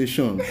share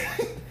rotation.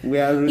 We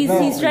are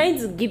He's trying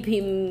to give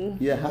him.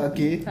 Yeah.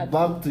 Okay,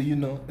 back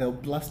to El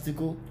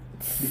Plastico,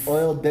 the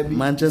oil debit,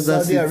 Manchester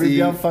Saudi City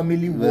Arabian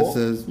family war.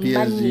 versus PSG.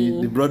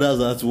 Money. The brothers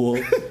at war.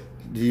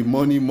 the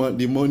money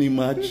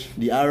match.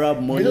 The Arab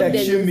Be money. like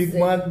Then Shane you say-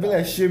 McMahon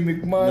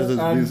Versus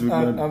Vince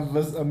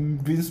McMahon.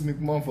 and Vince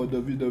McMahon for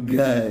WWE.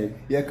 Guy.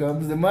 Here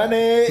comes the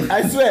money.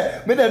 I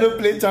swear, may they don't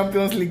play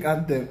Champions League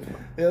anthem.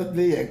 They'll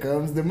play Here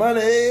Comes the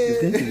Money.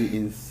 It's going to be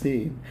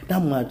insane.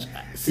 That match.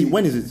 See,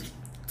 when is it?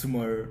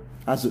 Tomorrow.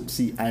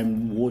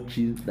 I'm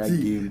watching that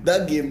game.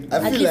 That game. I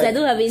At feel least like, I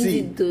don't have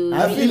anything to.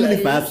 I feel like-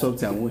 if I have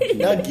something, I'm watching.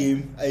 that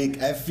game.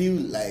 I feel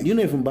like You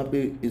know if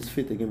Mbappe is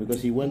fit again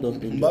because he went off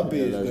injured. Mbappe in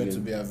the is last going game. to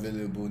be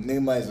available.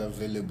 Neymar is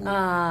available.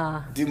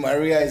 Ah. Di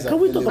Maria is Can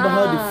we available. talk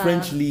about how the Ah.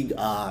 French league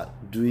are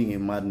doing a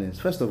madness?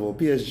 First of all,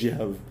 PSG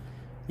have,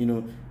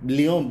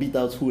 Lyon beat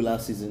out who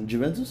last season?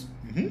 Juventus?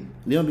 Mhm.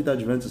 Lyon beat out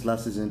Juventus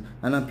last season,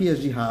 and then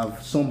PSG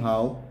have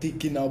somehow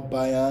Taking out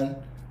Bayern.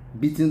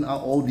 beaten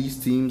out all these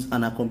teams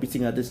and are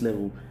competing at this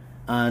level,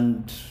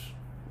 and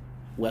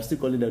we're still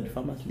calling them the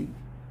Farmers League.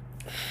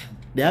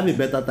 They have a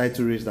better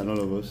title race than all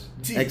of us,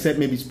 See, except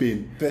maybe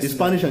Spain. The personally-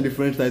 Spanish and the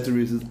French title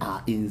races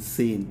are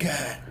insane.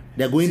 God.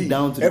 They're going See,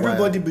 down to the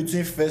everybody wire.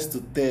 between first to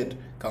third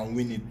can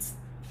win it.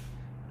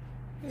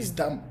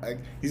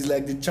 It's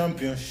like the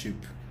championship,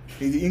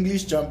 in the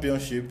English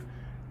championship.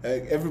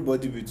 Like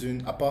everybody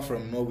between, apart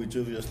from Norwich,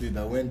 obviously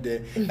that went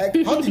there. Like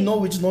how did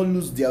Norwich not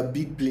lose their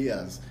big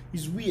players?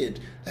 It's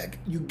weird. Like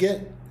you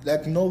get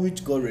like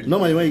Norwich got relegated.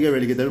 Normally, when you get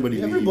relegated, everybody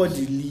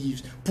leaves.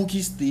 Leaves.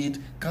 Pookie stayed,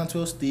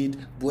 Cantwell stayed,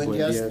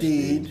 Buendia Buendia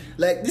stayed. stayed.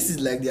 Like this is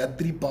like their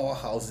three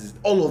powerhouses.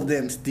 All of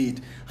them stayed,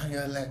 and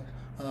you're like,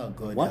 Oh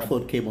God.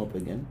 Watford came up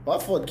again.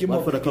 Watford came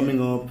Watford up. are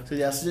coming up. So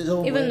they are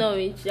still Even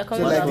Norwich, they're So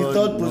coming like up. the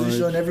third Norwich.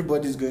 position,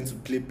 everybody's going to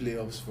play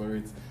playoffs for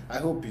it. I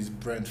hope it's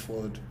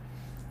Brentford.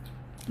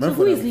 So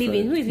who is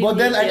leaving? Who is leaving? But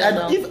then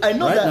now? if I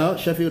know Right that now,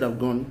 Sheffield have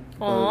gone.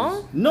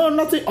 Aw. No,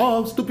 nothing.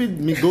 Oh, stupid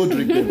me go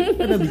drink them. Let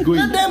them be going.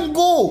 let them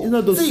go. It's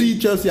not to see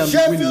Chelsea and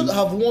Sheffield winning.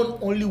 have won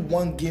only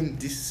one game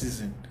this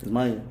season It's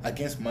mine.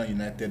 against Man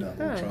United at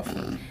Old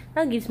Trafford.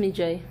 That gives me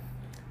joy.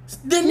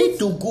 They need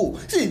to go.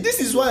 See, this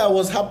is why I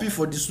was happy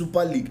for the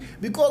Super League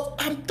because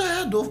I'm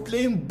tired of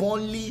playing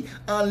Burnley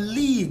and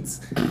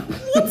Leeds.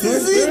 What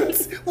is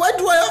it? Why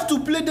do I have to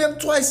play them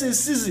twice a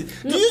season?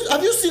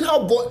 Have you seen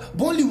how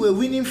Burnley were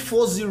winning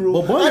 4-0?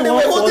 But Burnley and they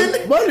won were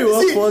holding. Burnley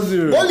won See,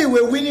 4-0. Burnley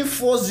were winning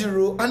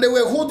 4-0 and they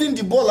were holding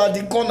the ball at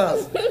the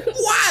corners.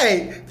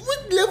 Why?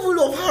 What level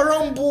of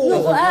harambo?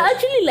 No, but I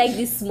actually like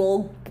these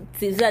small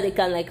things that they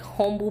can like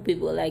humble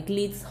people, like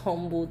Leeds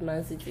humbled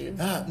Man City.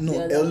 No,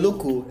 The other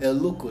El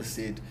Loco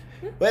said,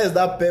 where's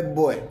that pep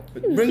boy?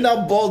 Bring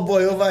that bald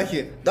boy over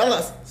here.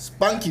 Dallas,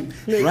 spank him.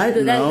 No, Right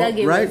so now, that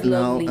game was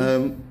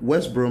lovely.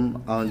 West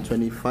Brom are on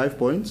 25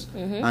 points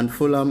and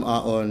Fulham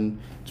are on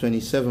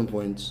 27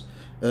 points.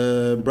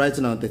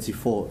 Brighton are on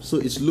 34. So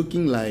it's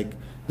looking like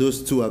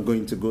those two are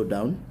going to go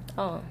down.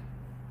 Oh.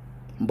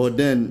 But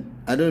then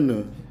I don't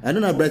know. I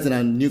don't know how Brighton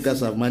and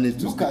Newcastle have managed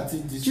to. Look at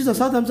it. Jesus,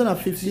 Southampton are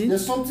 15.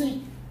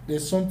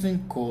 There's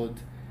something called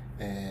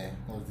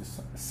what's this?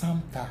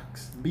 Sam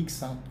tax. Big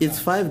Sam tax. It's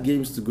 5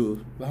 games to go.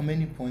 How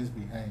many points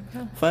behind?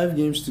 5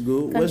 games to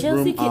go. Can West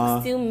Chelsea Brom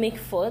are still make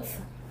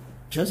fourth?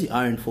 Chelsea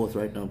are in 4th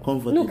right now.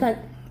 Comfortable. No, can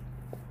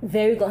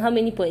very good. How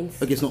many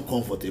points? Okay, it's not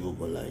comfortable,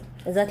 but like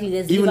Exactly.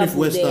 There's even if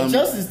Liverpool West there. Ham,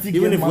 Chelsea still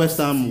even get if Man West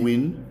Ham City.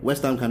 win,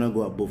 West Ham cannot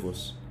go above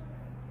us.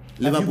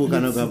 Have Liverpool you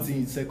played cannot go. City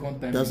in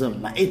second time.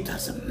 Doesn't matter. It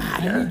doesn't I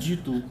matter. need you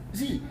to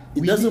see.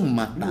 It doesn't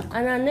matter.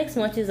 And our next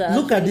matches are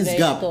Look at actually this very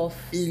gap. tough.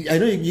 I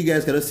know you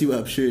guys cannot see what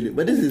I'm showing you,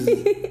 but this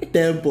is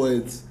 10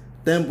 points.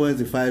 10 points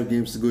in 5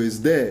 games to go. It's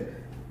there,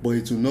 but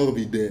it will not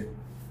be there.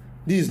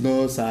 This is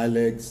not Sir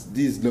Alex.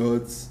 This is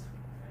not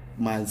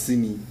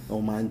Mancini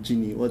or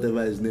Mancini,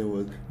 whatever his name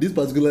was. This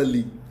particular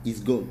league is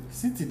gone.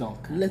 City don't.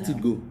 Let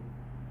it go.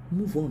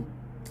 Move on.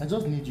 I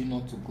just need you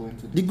not to go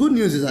into The good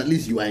news is at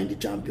least you are in the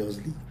Champions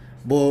League.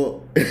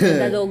 But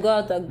That they'll go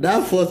out and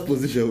that 4th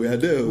position, we are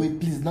there. Wait,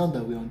 please, now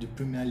that we're on the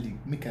Premier League,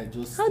 make I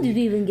just. How did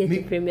we even get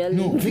to Premier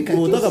No, League? make I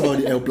We'll just, talk about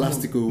the El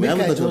Plastico. We make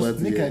haven't I talked just, about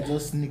it make yet. I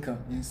just sneak up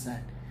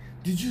inside.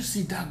 Did you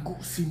see that goal,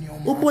 senior?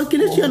 Oh boy,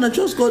 Kelechi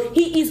Iheanacho scored.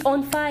 He is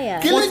on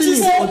fire. Kelechi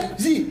said,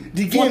 See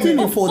the game. 14 in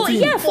Oh,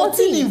 14. yeah,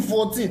 14 in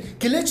 14.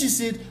 Kelechi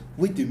said,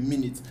 "Wait a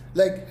minute."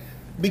 Like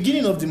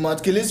beginning of the match,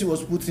 Kelechi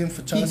was putting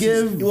for chances.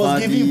 gave He was Vardy-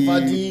 giving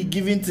Vardy,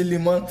 giving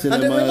Tielemans,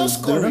 and they were not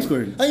Tielemans. They were not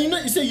scoring. scoring.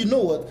 And you said, you know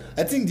what?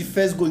 I think the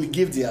first goal he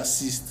gave the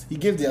assist. He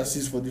gave the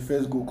assist for the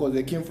first goal because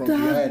they came from That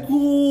behind.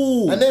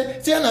 goal. And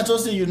then Iheanacho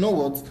said, "You know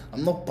what?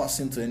 I'm not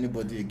passing to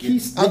anybody again.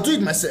 He's- I'll do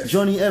it myself."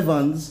 Johnny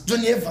Evans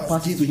Johnny Evans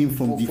passes to gave him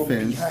from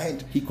defense.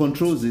 behind. He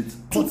controls it.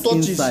 Two Puts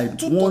touches. inside.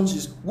 Two One,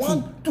 touches. two.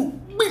 1, 2,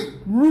 bing.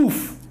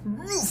 Roof.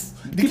 Roof.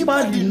 The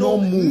keeper did not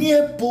move.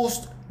 Near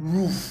post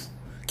roof.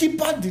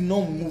 Keeper did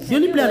not move. The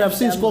only player I've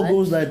seen That score much.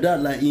 goals like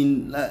that, like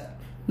in like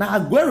now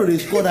Aguero they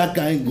score that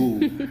kind of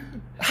goal.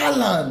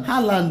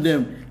 Haaland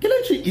them.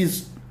 Kelechi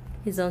is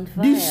He's on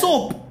fire. the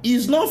soap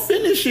is not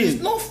finishing.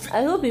 It's not.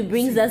 I hope he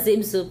brings that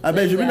same soap. I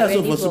bet you bring that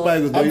soap for Super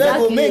Eagles. I but beg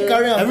you- will make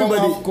carry and come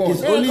Everybody AFCON.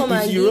 is They'll only come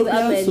it's and give European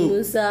Ahmed soap.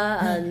 Musa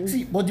and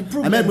See, but the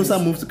problem Ahmed is, Musa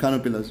moved to Kano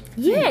Pillars.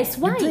 yes,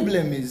 why? The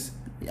problem is,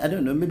 I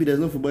don't know. Maybe there's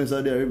no football in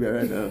Saudi Arabia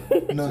right now.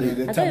 no,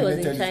 they I thought he was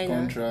in terminated his China.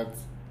 contract.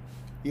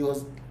 He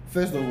was,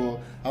 first of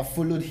all, I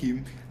followed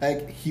him.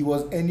 Like, he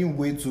was earning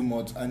way too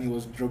much and he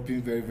was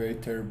dropping very, very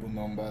terrible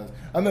numbers.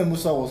 Ahmed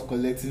Musa was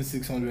collecting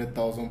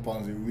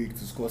 £600,000 a week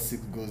to score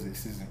 6 goals a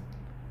season.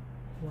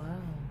 Wow.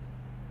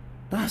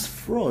 That's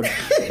fraud.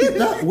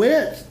 That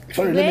where?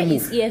 Sorry, Where let me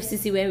is move.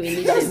 EFCC when we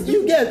need Yes, them?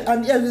 you get,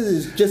 and EFCC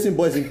is chasing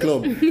boys in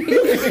club.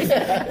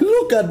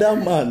 Look at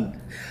that man.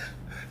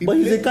 But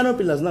he's in Kano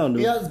Pillars now, no?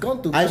 He has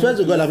gone to I swear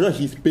to Kano God, I'm sure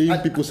he's paying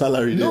people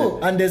salary. No,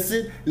 there. and they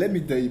said, let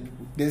me tell you,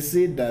 they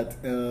said that,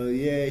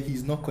 yeah,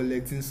 he's not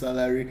collecting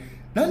salary.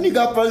 That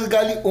nigga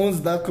practically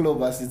owns that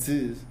club as it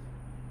is.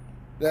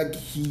 Like,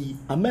 he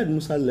Ahmed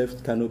Musa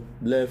left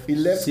left He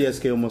left-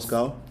 CSK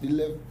Moscow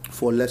left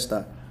for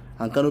Leicester,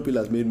 and Kano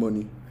Pillars made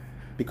money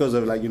because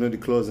of the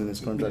clause in his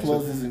contract.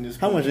 clauses in his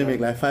how much they make?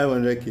 Like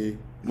 500k.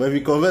 But if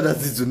we convert that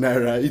into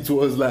naira, it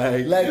was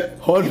like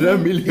 100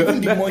 even, million.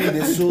 Even the money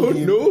they I sold don't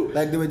him, know.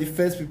 like they were the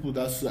first people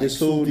that They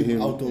sold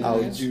him out of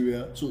out.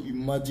 Nigeria. So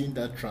imagine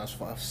that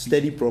transfer fee.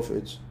 Steady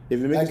profits. If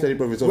you make Like, steady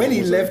profits, when he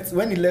Musa- left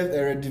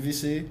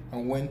Eredivisie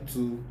and went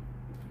to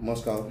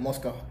Moscow,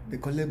 Moscow, they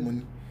collect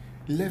money.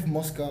 He left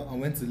Moscow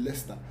and went to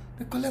Leicester.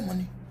 They collect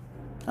money.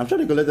 I'm sure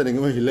they collected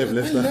again when he left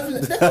When he left Leicester.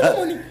 Leicester, they collect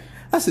money.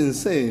 That's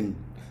insane.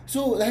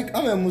 So like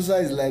Ahmed Musa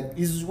is like,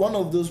 he's one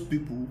of those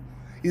people.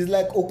 He's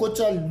like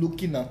Okocha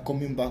looking at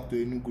coming back to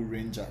Enugu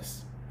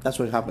Rangers. That's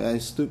what happened.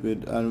 It's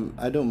stupid, and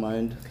I don't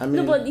mind. I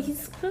mean, No, but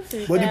he's close to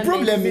But the retirement,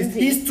 problem is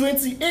isn't he? he's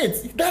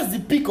 28. That's the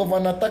peak of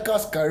an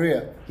attacker's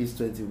career. he's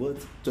 20. What?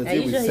 Are 28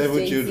 you with sure 7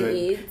 he's children.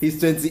 28? He's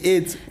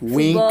 28.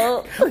 Wink,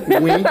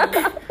 Football. wink.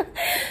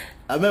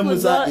 Ahmed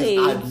Musa Football is age.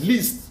 at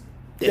least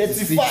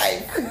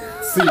 35.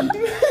 See,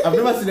 I've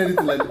never seen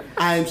anything like that.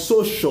 I'm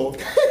so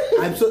shocked.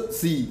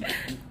 See,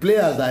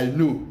 players I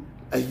know,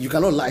 you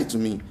cannot lie to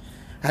me.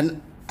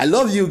 And I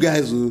love you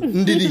guys, oh.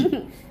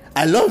 Ndidi.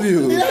 I love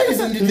you.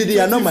 Ndidi,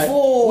 you're not my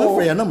 24.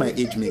 Wilfred, you're not my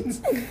age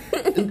mate.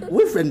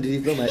 Wilfred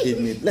is not my age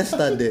mate. Let's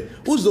start there.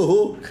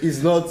 Uzoho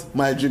is not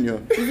my junior.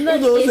 not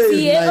Uzoho is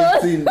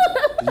 18.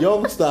 19.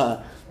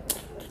 Youngster.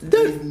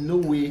 There's no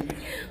way.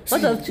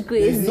 What of Chukwueze?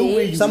 There's no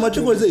way you Samuel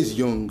Chukwueze is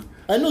young.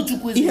 I know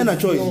Chukwueze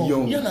Iheanacho is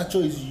young.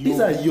 Iheanacho is young. These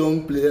are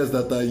young players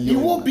that are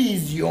young. Iwobi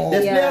is young.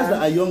 There's Yeah. players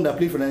that are young that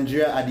play for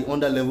Nigeria at the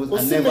under levels and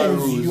Osimhen never is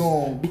rose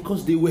young.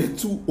 because they were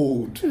too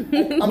old. I'm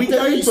We telling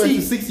carry you, see,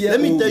 26 year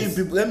let me olds. tell you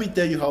people. Let me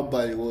tell you how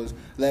bad it was.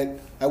 Like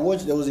I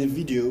watched. There was a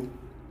video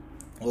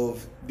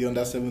of the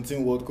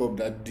under-17 World Cup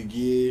that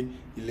Didier,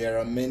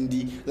 Ilera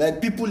Mendy,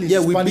 like people in Yeah,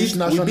 we Spanish beat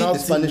national the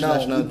Spanish team now.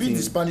 national We beat team.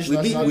 the Spanish we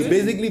national we team.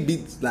 basically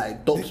beat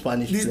like top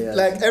Spanish players.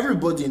 Like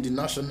everybody in the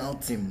national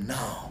team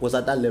now was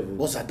at that level.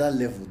 was at that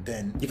level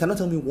then. You cannot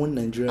tell me one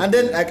Nigerian. And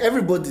then like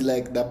everybody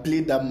like that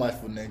played that match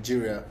for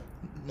Nigeria,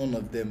 none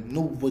of them,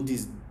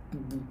 nobody's.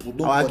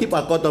 our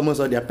keeper caught almost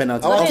all their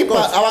penalties.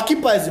 Our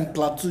keeper is in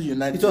Plateau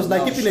United. It was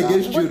like now, keeping sha.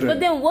 against children. But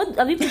then what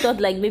have you thought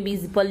like maybe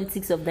it's the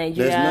politics of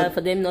Nigeria There's not-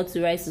 for them not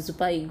to rise to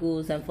Super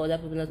Eagles and for other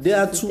people not to They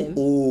are rise too to them?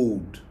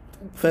 old.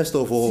 First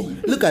of all,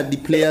 look at the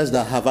players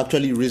that have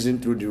actually risen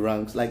through the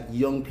ranks, like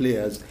young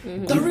players,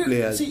 good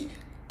players. See,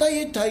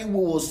 Taye Taiwo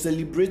was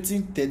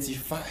celebrating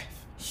 35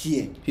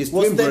 here. His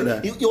Was twin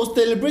brother. He was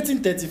celebrating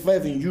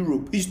 35 in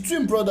Europe. His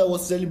twin brother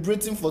was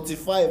celebrating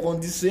 45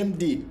 on the same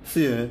day.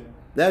 See,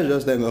 that's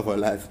just thank God for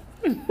life.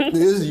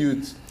 These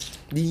youth,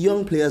 the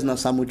young players now,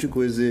 Samuel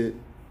Chukwueze,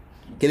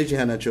 Kelechi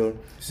Iheanacho,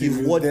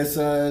 you've watched.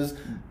 Dessers,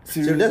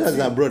 So that's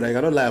our brother. I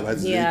cannot lie about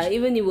his Yeah, age.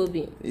 even it will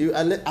be.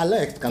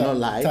 Alex cannot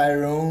lie.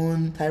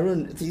 Tyrone.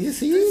 Tyrone, you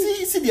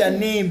see, See their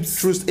names.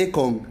 Trust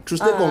Ekong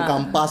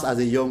can pass as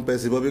a young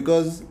person, but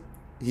because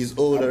he's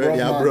old already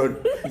Abroad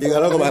abroad, he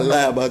cannot come and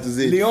lie about his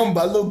age. Leon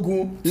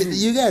Balogun.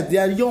 You guys, they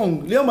are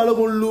young. Leon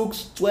Balogun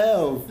looks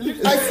 12.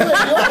 I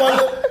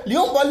swear,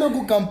 Leon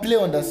Balogun can play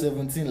under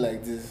 17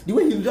 like this. The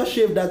way he just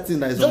shaved that thing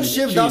that is on Just his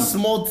shave chin. that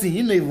small thing.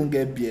 You don't even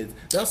get beard.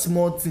 That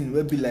small thing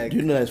will be like. Do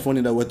you know that it's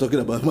funny that we're talking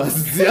about Man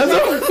City?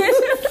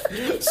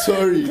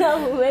 Sorry.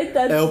 Now we went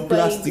at El Super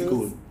Plastico.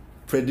 Eagles.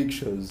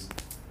 Predictions.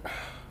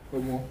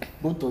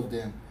 Both of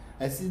them.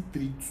 I see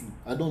 3-2.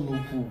 I don't know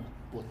who,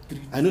 but 3-2.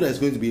 I know that it's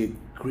going to be a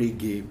great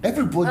game.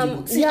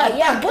 Everybody see yeah,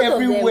 attack both of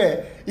them.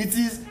 everywhere.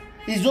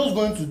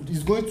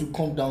 It's going to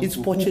come down It's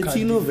to who can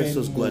Pochettino defend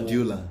versus more.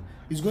 Guardiola.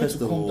 It's going First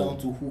to of come all. down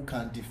to who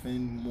can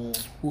defend more.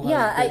 Who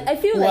Yeah, has I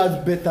feel who like-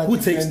 has better Who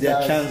takes their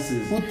defenders,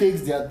 chances. Who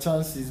takes their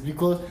chances?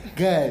 Because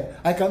guy,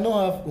 I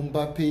cannot have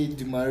Mbappe,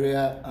 Di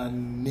Maria,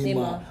 and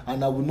Neymar,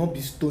 and I will not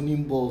be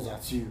stoning balls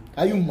at you.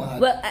 Are you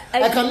mad? Well,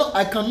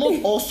 I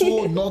cannot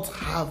also not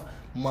have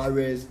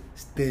Mahrez,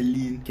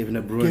 Sterling, Kevin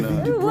De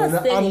Bruyne. Who was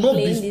and Sterling not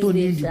playing be these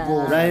stoning days, the sha?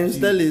 ball. Ryan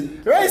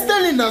Sterling. Ryan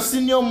Sterling is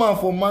senior man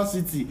for Man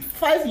City.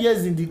 5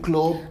 years in the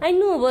club. I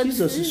know, but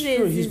Jesus, these it's days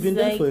true. He's it's been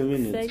there like- for a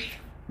minute. it's like-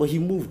 But he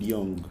moved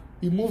young.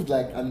 He moved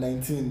like at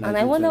 19. and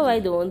I wonder why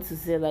they want to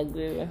sell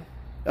Aguero.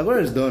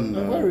 Aguero is done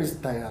now. Where is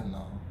tired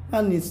now?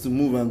 Man needs to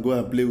move and go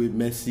and play with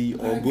Messi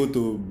or go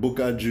to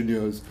Boca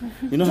Juniors.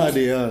 You know how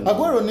they are.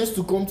 Aguero needs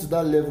to come to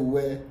that level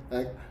where,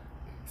 like,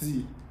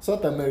 see,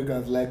 South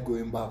Americans like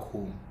going back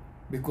home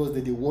because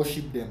they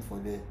worship them for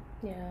there.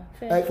 Yeah,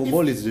 fair. Like,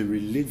 Football is a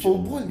religion.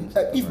 Football,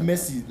 if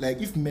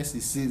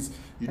Messi says,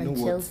 you know and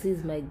what?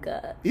 Chelsea's my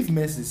god. If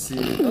Messi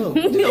says,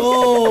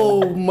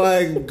 Oh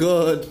my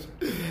God.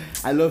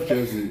 I love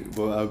Chelsea,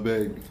 but I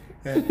beg.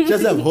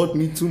 Chelsea have hurt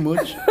me too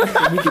much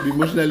for me to be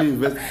emotionally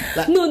invested.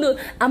 Like, No,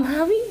 I'm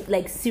having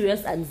like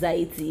serious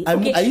anxiety. I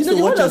used no, to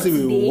the watch whole of Chelsea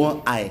with today-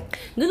 one eye.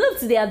 The whole of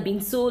today I've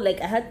been so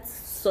like I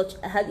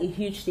had a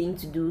huge thing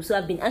to do, so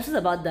I've been anxious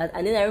about that,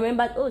 and then I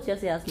remembered, oh,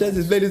 Chelsea has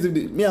Chelsea's playing this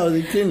evening. Me, I was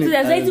in clinic. So the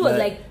anxiety and was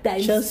like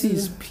times Chelsea two.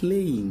 is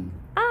playing.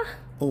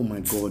 Oh my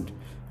God.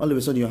 All of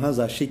a sudden, your hands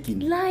are shaking.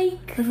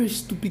 like Very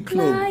stupid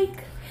club.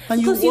 And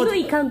because you what- know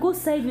it can go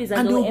sideways and,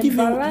 And they'll they'll give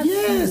away. embarrass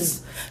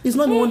Yes, it's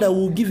not the one that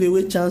will give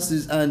away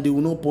chances and they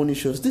will not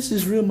punish us. This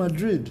is Real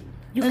Madrid.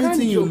 you. You Anything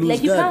can't you joke, lose,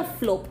 like you God. can't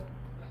flop.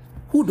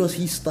 Who does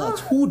he start?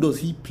 Who does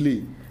he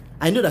play?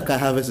 I know that Kai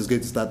Havertz is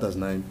going to start as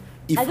 9.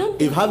 I don't If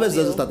think Havertz he will.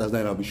 doesn't start as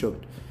 9, I'll be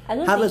shocked. I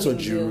don't Havertz or think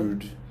he will.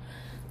 Giroud?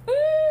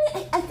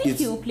 I think It's-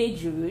 he will play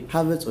Giroud.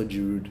 Havertz or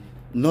Giroud?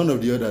 None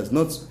of the others.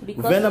 Not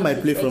Because Werner of might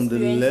his play from the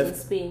experience in left.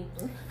 Spain.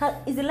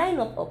 Is the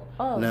lineup up?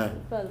 Oh, Nah.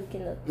 people are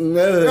looking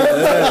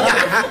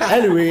at.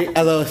 Anyway,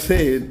 as I was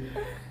saying,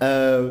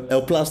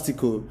 El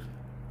Plastico.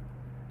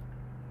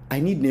 I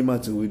need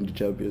Neymar to win the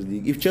Champions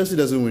League. If Chelsea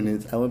doesn't win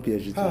it, I want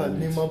PSG to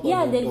win it. Neymar Yeah,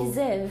 Ballon they d'Or.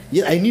 deserve.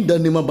 Yeah, I need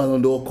that Neymar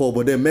Ballon d'Or call,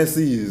 but then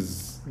Messi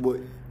is. But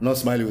not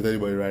smiling with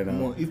anybody right now.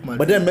 No, if Madrid-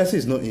 But then Messi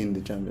is not in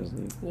the Champions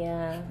League.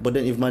 Yeah. But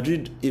then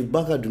if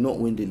Barca do not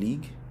win the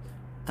league,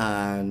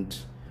 and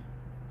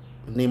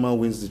Neymar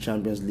wins the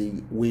Champions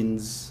League,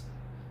 wins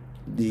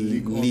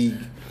the league.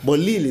 But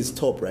Lille is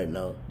top right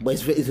now. But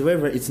it's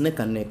very it's neck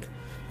and neck.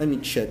 Let me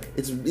check.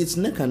 It's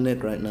neck and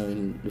neck right now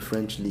in the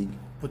French league.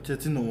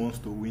 Pochettino wants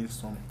to win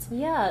something.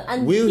 Yeah,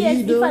 and Will he PSG,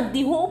 in though? fact,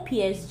 the whole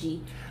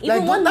PSG.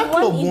 Like, Even that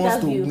club one wants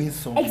to interview, win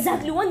something.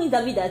 exactly one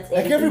interview that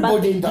Like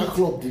everybody Mbappe in that did.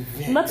 club, they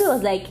vex. Mbappe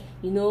was like,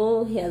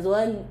 he has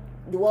won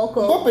the World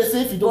Cup. Mbappe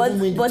say if he doesn't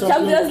win the but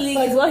Champions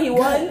League is what he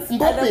wants.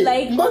 And I'm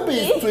like, Mbappe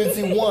okay. is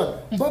 21.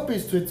 Mbappe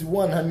is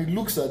 21 and he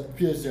looks at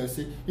PSG and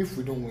say, if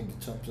we don't win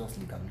the Champions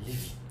League, I'm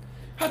leaving.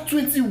 At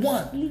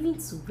 21. Leaving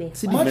to bed.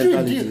 See the Madrid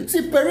mentality. deal.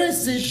 See,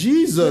 Perez said,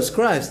 Jesus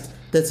Christ.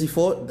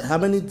 34. How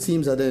many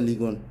teams are there in League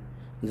One?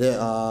 There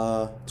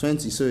are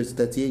 20, so it's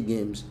 38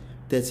 games.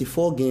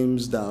 34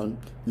 games down.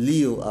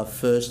 Lille are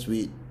first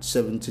with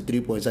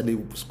 73 points, and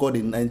they scored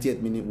a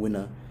 90th minute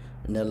winner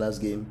in their last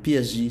game.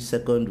 PSG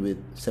second with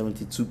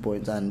 72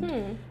 points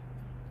and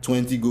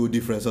 20 goal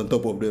difference on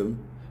top of them.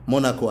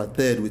 Monaco are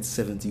third with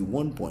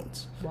 71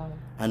 points. Wow.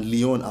 And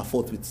Lyon are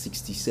fourth with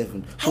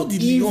 67. How So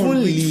did even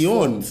Lyon reach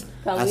Lyon fourth?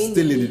 Can are win still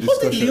the in the league. how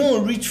did discussion.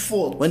 Lyon reach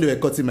fourth? When they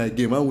were cutting my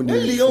game, when When they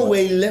reach Lyon fourth? were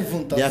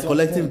 11th. They are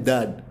collective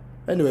dad.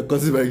 When they were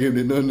cutting my game,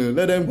 they don't know.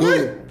 Let them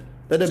go.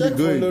 Let them Check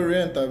be for going.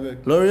 Lorient,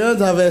 abeg. Lorient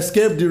have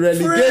escaped the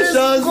relegation Praise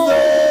zone.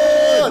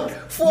 God!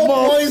 4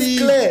 Murphy. points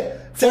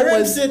clear. 4 Terem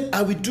points. said,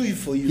 I will do it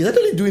for He's you.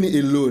 actually doing it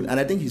alone, and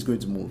I think he's going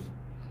to move.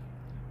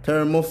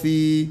 Terry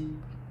Murphy,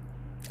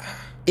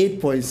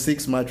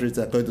 8.6 match rates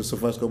according to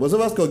SofaScore. But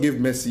SofaScore gave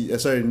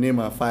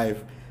Neymar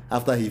 5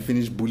 after he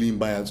finished bullying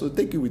Bayern. So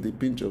take it with a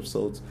pinch of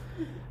salt.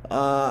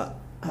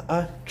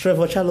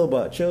 Trevor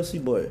Chalobah, Chelsea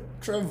boy.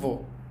 Trevor.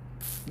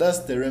 That's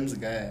Terem's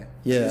guy.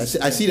 Yeah,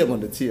 I see them on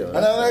the tier. And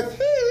I'm like,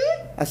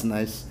 That's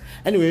nice.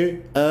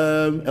 Anyway,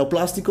 El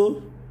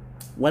Plastico.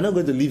 We're not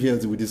going to leave here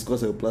until we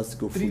discuss El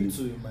Plastico fully. 3-2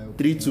 in my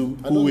opinion.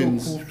 3-2. I Who don't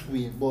wins? know who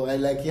wins, but I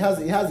like he has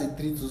a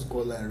 3-2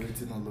 scoreline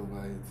written all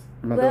over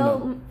it.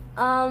 Madonna.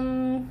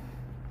 Well,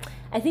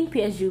 I think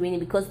PSG winning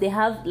because they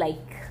have like,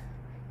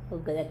 oh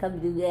god, I can't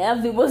believe they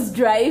have the most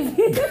drive.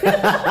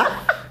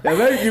 They're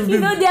very,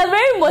 they are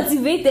very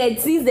motivated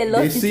since they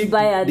lost They to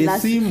Bayern they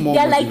last. seem more They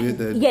are like,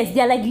 motivated. yes,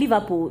 they are like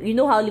Liverpool. You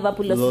know how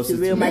Liverpool lost Lost to it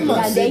to Real Madrid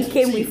Neymar and then said-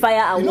 came with fire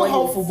and you know won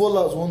how it.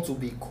 footballers want to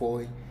be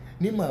coy.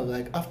 Neymar,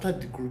 like after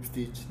the group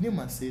stage,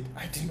 Neymar said,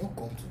 "I did not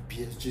come to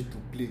PSG to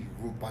play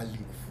Europa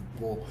League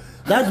football."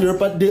 That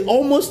Europa, they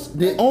almost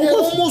They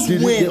almost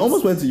did it. went. They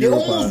almost went to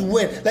Europa. They almost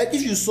went. Like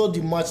if you saw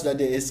the match that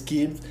they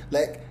escaped,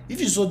 like if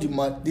you saw the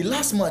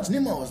last match,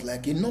 Neymar was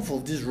like, "Enough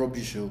of this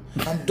rubbish show.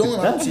 I'm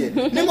done out here."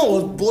 Neymar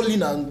was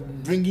balling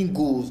and bringing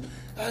goals.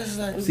 I was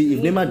like, See, if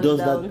Neymar does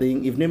Down. that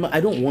thing, I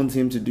don't want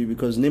him to do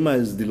because Neymar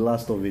is the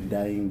last of a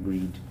dying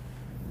breed.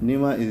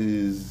 Neymar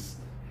is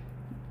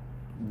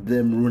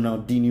them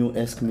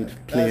Ronaldinho-esque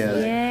players.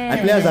 like- Yeah.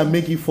 And players that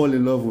make you fall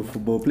in love with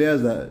football.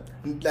 Players that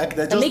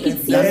they just make it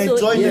seem they so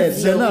enjoy easy.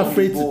 yes, they're not themselves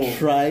afraid on the to ball.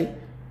 try.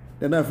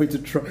 They're not afraid to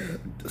try.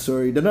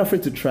 Sorry, they're not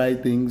afraid to try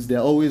things. They're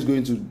always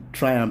going to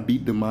try and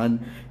beat the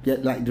man.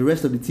 Yet, like the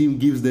rest of the team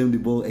gives them the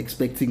ball,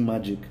 expecting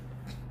magic.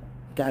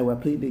 Guy, we're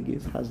playing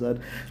against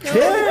Hazard.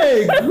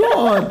 Hey,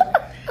 God!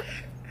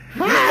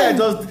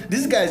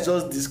 This guy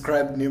just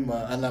described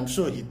Neymar, and I'm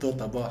sure he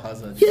thought about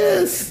Hazard.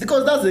 Yes.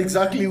 because that's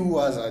exactly who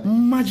Hazard.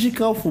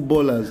 Magical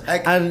footballers.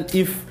 Like- And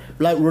if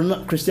like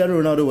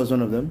Cristiano Ronaldo was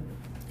one of them,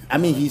 I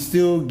mean, he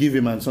still give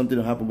him and something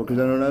to happen. But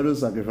Cristiano Ronaldo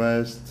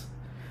sacrificed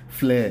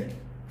flair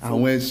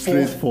and went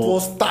straight for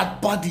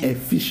start body.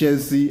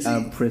 efficiency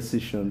and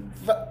precision.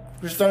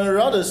 Cristiano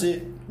Ronaldo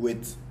say,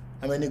 "Wait,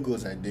 how many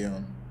goals are they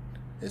on?"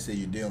 They say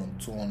you there on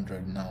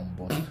 200 now,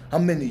 but how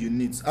many you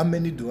need? How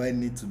many do I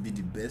need to be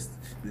the best?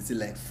 They say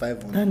like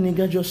 500. That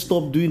nigga just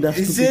stopped doing that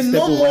He stupid said step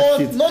no over more,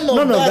 shit. none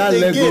of that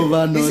leg again.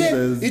 over He said,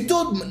 nonsense. he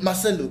told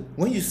Marcelo,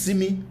 when you see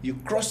me, you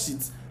cross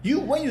it.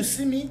 When you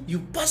see me, you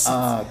pass it.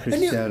 Ah, And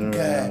Cristiano guy,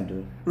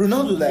 Ronaldo.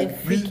 Ronaldo like A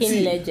freaking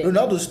see, legend.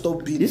 Ronaldo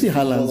stopped being. You see a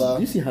footballer.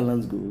 Haaland's. You see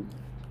Haaland's goal.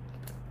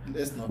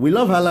 Let's not. We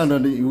love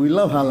Haaland we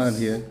love Haaland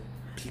here.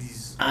 Please.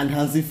 And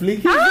Hansi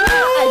Flick.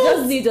 I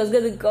just knew it was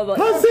going to come out.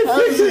 Hansi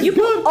Flick is You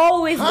good.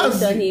 always Hansi-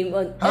 mention him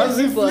on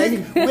Hansi everybody.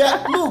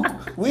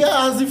 Flick. We are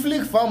Hansi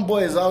Flick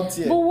fanboys out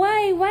here. But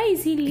why? Why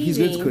is he leaving? He's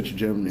going to coach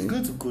Germany. He's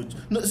going to coach.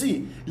 No,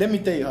 see, let me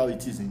tell you how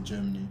it is in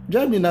Germany.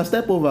 Germany now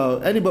step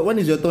over. Anybody when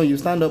it's your turn, you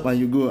stand up and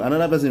you go.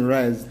 Another person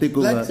rise, take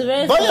over. Like, So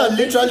very Bayern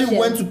literally efficient.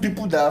 went to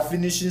people that are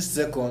finishing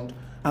second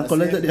And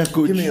collected said, their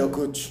coach. Give me your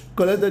coach.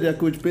 collected their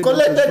coach, paid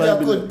Collected them their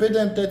 25 coach, paid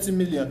them 30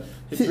 million.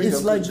 Hey, See, bring it's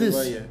your like coach over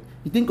this. here.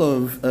 You think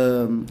of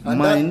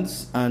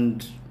Mainz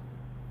and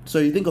so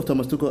you think of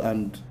Thomas Tuchel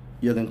and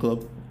Jurgen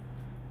Klopp.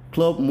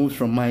 Klopp moves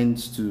from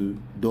Mainz to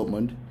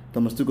Dortmund.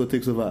 Thomas Tuchel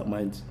takes over at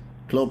Mainz.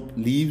 Klopp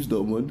leaves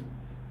Dortmund.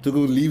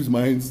 Tuchel leaves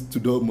Mainz to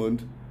Dortmund.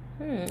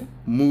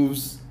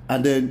 Moves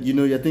and then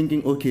you're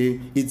thinking, okay,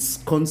 it's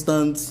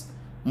constant.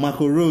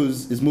 Marco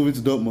Rose is moving to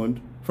Dortmund.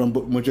 from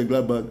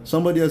Mönchengladbach.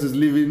 Somebody else is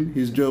leaving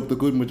his job to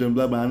coach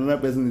Mönchengladbach, and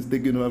another person is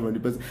taking over from the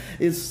person.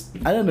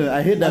 I don't know.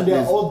 I hate that And they're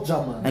place. all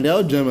German. And they're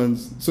all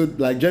Germans. So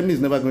like Germany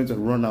is never going to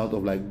run out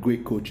of like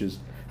great coaches.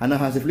 And now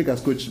Hansi Flick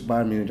has coached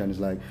Bayern Munich, and it's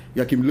like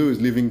Joachim Löw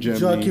is leaving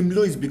Germany. Joachim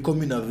Löw is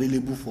becoming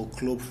available for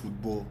club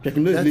football.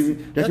 Joachim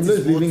Löw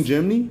is leaving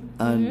Germany,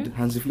 and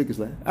Hansi Flick is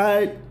like, all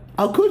right,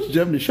 I'll coach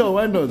Germany. Sure,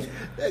 why not?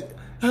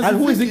 And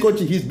who is he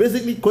coaching? He's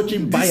basically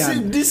coaching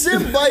Bayern. The same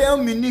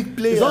Bayern Munich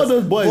players. It's all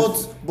those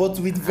boys. But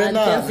with And Werner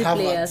and Chelsea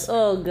players. Havertz.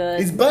 Oh god.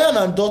 It's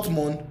Bayern and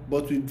Dortmund,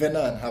 but with Werner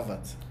and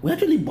Havertz. We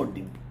actually bought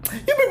them.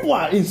 You people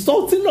are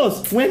insulting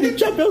us when the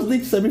Champions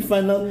League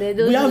semi-final. They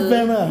don't We have know.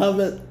 Werner and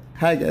Havertz.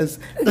 Hi guys.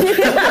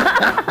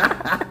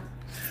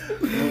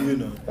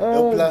 Moving on.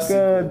 Oh El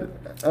Clasico.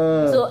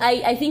 So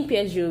I think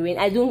PSG will win.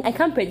 I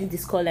can't predict the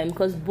scoreline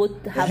because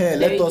both have Hey,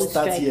 very let us good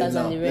start here strikers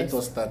now. and the Let rest.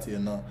 us start here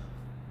now.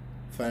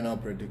 Final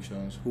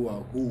predictions. Who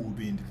will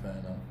be in the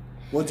final?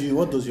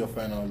 What does your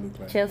final look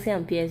like? Chelsea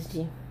and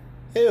PSG.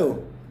 Hey,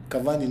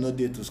 Cavani not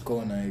there to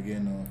score now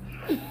again.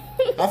 No.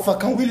 Alpha,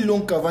 can we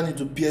loan Cavani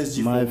to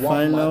PSG My for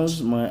one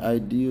finals, match? my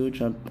ideal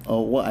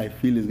or what I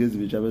feel is going to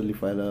be Champions League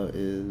final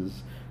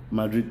is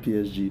Madrid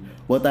PSG.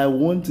 But I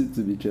want it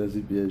to be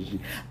Chelsea PSG.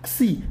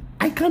 See,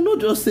 I cannot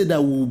just say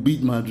that we'll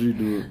beat Madrid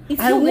though. It's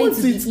I not going want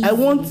to be it. easy. I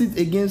want it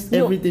against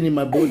No. everything in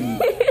my body.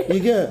 You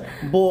get?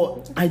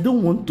 But I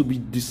don't want to be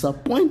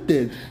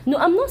disappointed. No,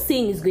 I'm not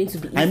saying it's going to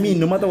be easy. I mean,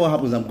 no matter what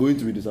happens, I'm going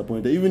to be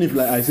disappointed. Even if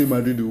like I say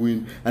Madrid will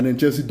win and then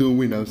Chelsea don't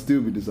win, I'll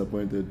still be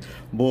disappointed.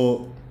 But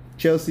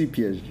Chelsea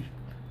PSG.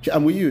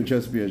 I'm with you in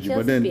Chelsea PSG,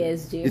 but then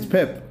PSG. it's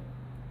Pep.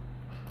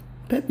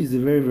 Pep is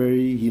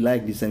he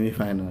liked the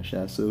semi-final,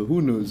 so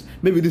who knows?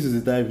 Maybe this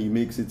is the time he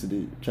makes it to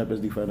the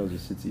Champions League finals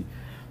with City.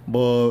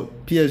 But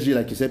PSG,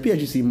 like you said,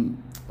 PSG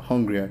seem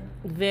hungrier.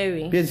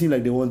 Very. PSG seem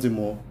like they want it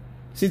more.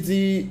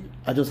 City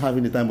are just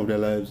having the time of their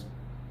lives.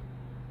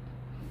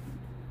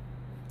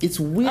 It's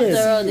weird.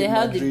 After all, they In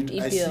have the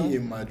Madrid, I EPL. see a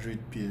Madrid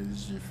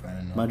PSG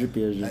final. Madrid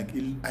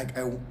PSG.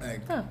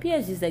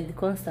 PSG is like the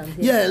constant.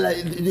 here. Yeah, like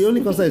the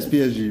only concern is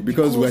PSG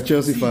because we're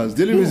Chelsea fans.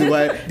 The only reason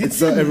why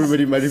it's not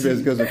everybody Madrid fans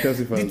is because we're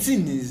Chelsea The fans.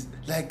 thing is,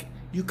 like,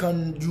 you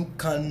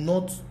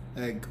cannot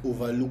like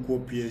overlook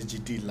what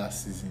PSG did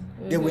last season.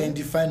 They were in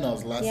the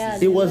finals last Yeah,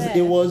 season. It was.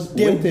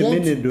 They Wait a want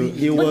minute to though.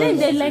 be- It But then was.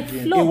 they like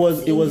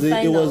flopped. It was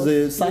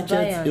a in sachet.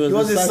 Bayern. It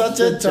was a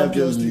sachet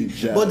Champions League,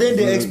 but then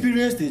they so-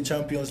 experienced the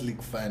Champions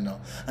League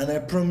final, and I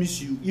promise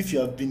you, if you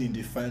have been in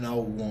the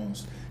final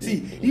once,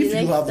 see, if you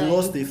next have time-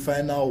 lost the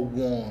final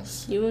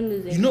once, You won't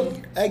lose it. you know,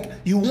 like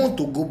you want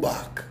to go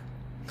back.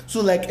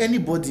 So like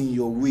anybody in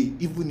your way,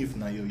 even if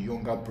now your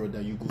younger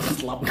brother, you go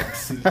slap and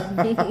silly.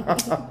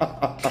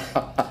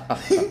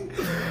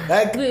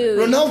 Like Wait.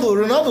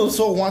 Ronaldo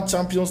saw one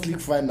Champions League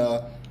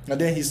final, and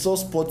then he saw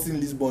Sporting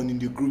Lisbon in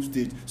the group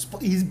stage.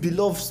 His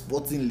beloved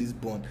Sporting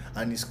Lisbon,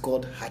 and he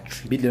scored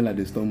hat-trick. Beat them like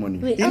they stole money.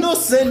 Wait, He no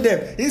send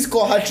them. He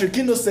scored hat-trick.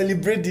 He no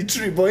celebrate the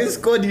tree, but he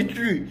scored the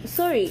tree.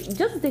 Sorry,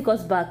 just to take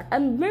us back,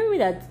 I'm remembering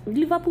that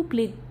Liverpool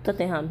played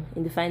Tottenham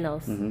in the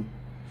finals.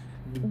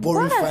 The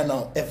boring What?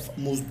 final,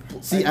 most.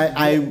 See, Then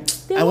I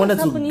what's wanted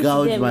to happening to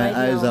gouge them my right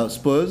eyes now? out.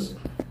 Spurs.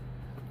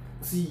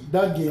 See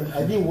that game.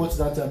 I didn't watch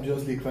that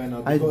Champions League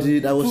final. I because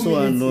did. I was 2 so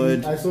minutes in,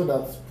 annoyed. I saw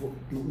that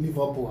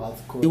Liverpool had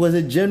scored. It was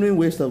a genuine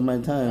waste of my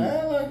time.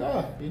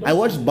 I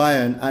watched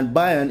Bayern, and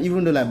Bayern,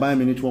 even though like Bayern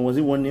Munich won, was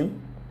it 1-0,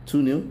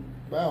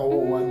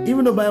 2-0?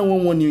 Even though Bayern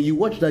won 1-0, you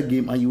watched that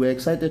game and you were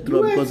excited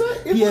throughout because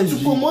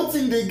PSG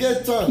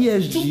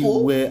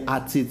were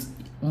at it.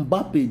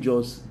 Mbappe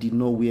just did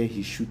not wear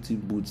his shooting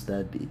boots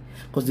that day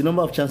because the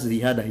number of chances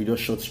he had that he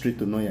just shot straight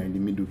to Neuer in the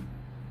middle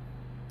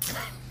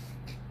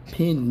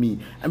pained me.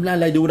 I'm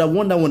like they would have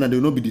won that one and they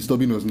would not be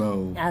disturbing us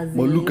now. As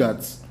But in- look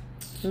at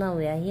Now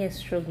we are here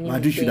struggling.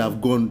 Madrid with should them.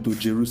 have gone to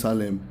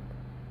Jerusalem.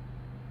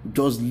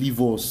 Just leave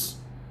us.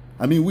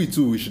 I mean, we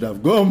too, we should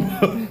have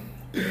gone.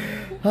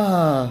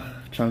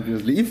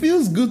 Champions League. It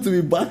feels good to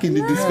be back in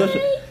the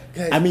discussion.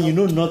 Guys, I mean, you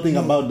know nothing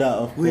about that,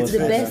 of Wait, course. The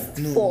right? best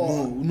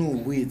four.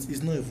 No, wait.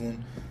 It's not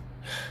even.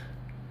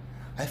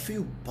 I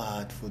feel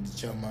bad for the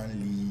German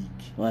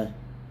league. Why?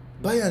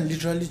 Bayern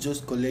literally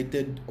just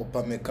collected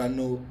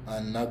Upamecano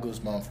and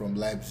Nagelsmann from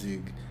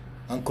Leipzig,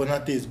 and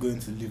Konate is going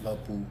to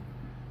Liverpool.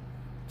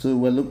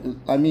 So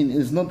I mean,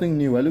 it's nothing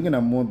new. We're looking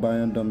at more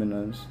Bayern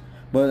dominance.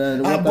 But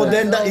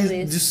Then that is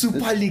Always. the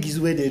Super League is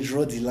where they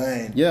draw the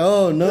line. yeah,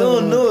 oh no,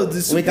 No,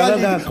 the Super we cannot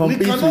League, go and compete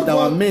we cannot with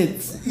our go-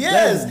 mates.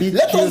 Yes,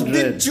 let us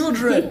children. beat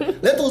children.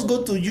 Let us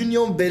go to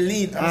Union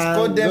Berlin and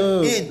score And them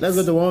go. 8. Let's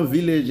go to one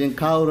village in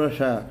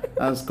Kaurasha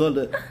and score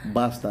the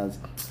bastards.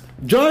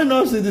 Join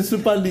us in the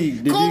Super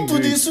League. They Come did to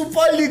the great.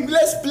 Super League.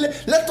 Let's play.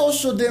 Let us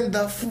show them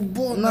that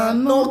football Nah,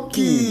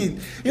 knocking.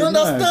 They You don't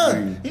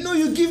understand? agree. You know,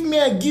 you give me,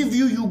 I give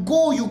you. You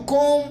go, you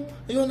come.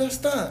 You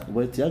understand?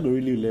 But Thiago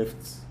really left.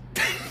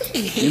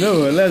 You know,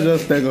 let's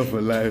just thank God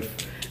for life.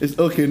 It's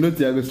okay. No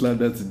Thiago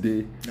slander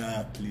today.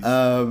 Please.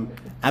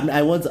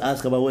 I want to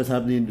ask about what's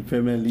happening in the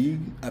Premier League.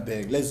 I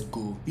beg, let's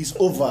go. It's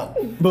over.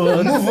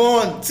 But Move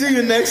on. See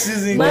you next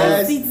season, Man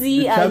guys. City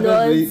the are Champions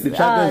not. League, the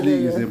Champions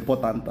League no, is no.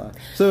 important.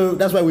 So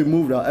that's why we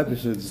moved our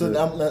episodes. So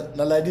now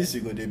like this,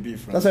 you go the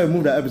beef. That's why we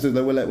moved our episodes.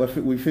 Like, we're like,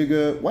 we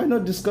figure, why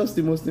not discuss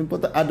the most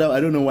important? Adam,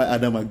 I don't know why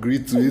Adam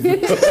agreed to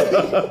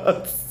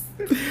it.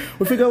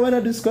 We figure, why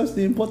not discuss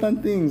the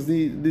important things,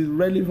 the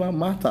relevant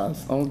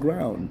matters on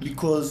ground.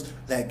 Because,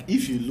 like,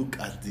 if you look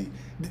at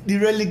the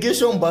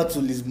relegation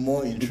battle is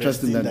more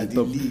interesting than the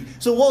top. league.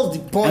 So what's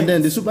the point? And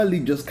then the Super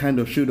League just kind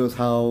of showed us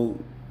how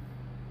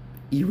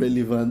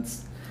irrelevant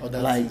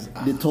like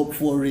the top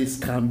 4 race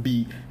can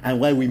be, and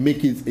why we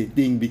make it a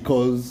thing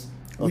because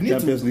of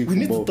Champions League we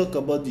football. need to talk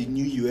about the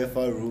new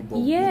UEFA rule book.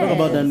 Yeah. We'll talk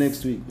about that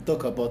next week. We'll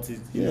talk about it.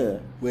 you Yeah. know,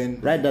 when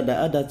Right, that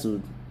add that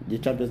to the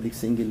Champions League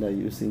singing that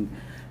you sing.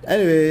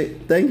 Anyway,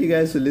 thank you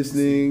guys for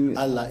listening.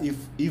 Allah, if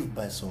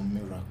by some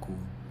miracle,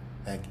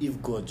 like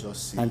if God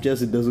just say, And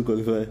Chelsea doesn't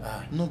qualify.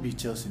 no be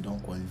Chelsea don't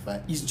qualify,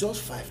 it's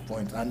just 5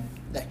 points, and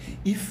like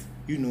if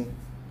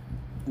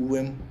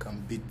Uwem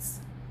can beat,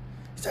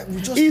 it's like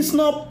we just. It's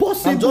not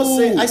possible. I'm just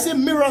saying. I say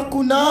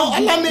miracle now.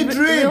 Allow me Real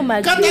dream.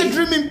 Madrid. Can't I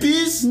dream in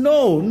peace?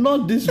 No,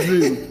 not this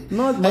dream.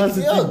 Not Man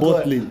City oh God.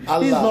 bottling.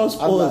 Allah, It's not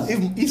Allah.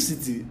 Spurs.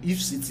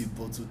 If City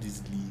bottle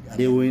this league, and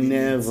They will win it,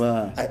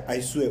 never. I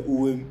swear,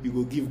 Uwem, you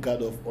go give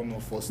guard of honor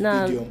for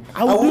Nah. stadium.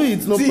 I will do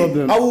it, no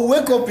problem. I will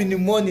wake up in the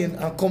morning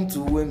and come to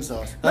Uwem's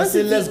house and Man say,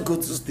 City- let's go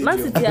to Man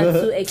stadium. City are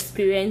too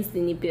experienced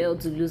in EPL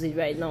to lose it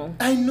right now.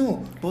 I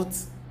know, but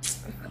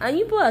And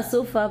you people are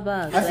so far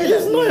back. I feel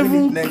It's like not we win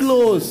even it next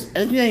close.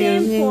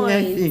 10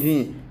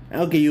 points.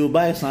 Okay, you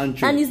buy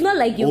Sancho. And it's not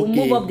like you will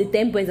Okay. move up the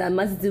 10 points and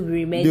Man City will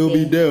remain They'll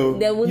be there.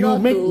 They will You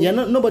not make, do you're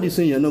not. Nobody's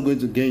saying you're not going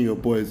to gain your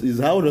points. It's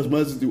how does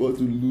Man City want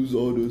to lose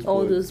all those all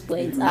points? those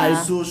points. I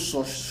so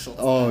short.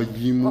 Oh,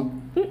 Yimu.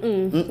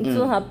 It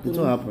won't happen. It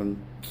won't happen.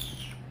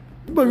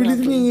 But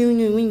really,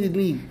 win the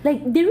league.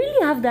 Like, they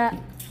really have that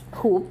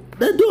hope.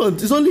 They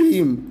don't. It's only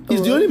him.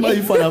 He's the only Man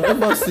U fan I've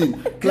ever seen.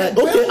 Like,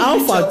 okay,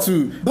 Alpha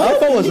too.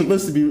 Alpha was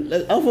supposed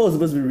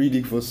to be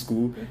reading for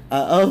school.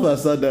 And Alpha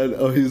sat down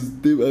on his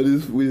table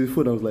and with his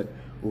phone. I was like,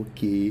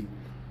 okay,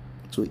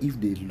 so if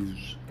they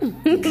lose,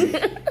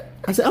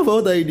 I said, Alpha,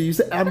 what are you doing? You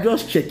said, I'm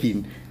just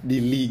checking the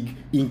league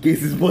in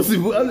case it's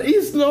possible. And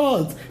it's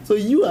not. So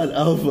you and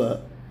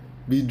Alpha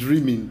be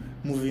dreaming.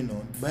 Moving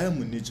on, Bayern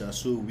Munich are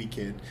so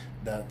wicked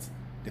that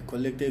they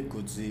collected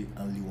Götze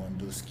and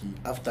Lewandowski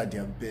after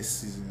their best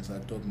seasons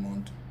at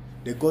Dortmund.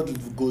 They got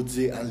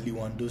Götze and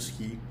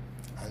Lewandowski,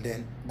 and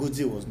then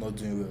Götze was not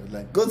doing well.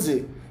 Like,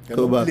 Götze,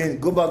 Go back.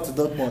 go back to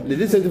Dortmund. They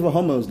did something for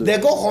Hummels though. They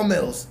got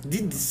Hummels,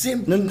 did the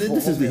same No, thing for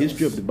this is the Hummels.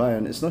 history of the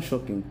Bayern. It's not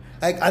shocking.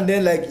 Like, and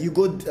then like you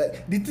go.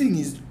 The thing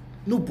is,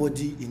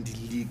 nobody in the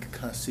league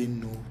can say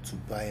no to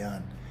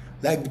Bayern.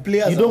 Like the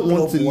players, You don't are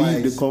want to leave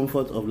club-wise. the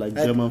comfort of like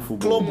Like, German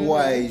football.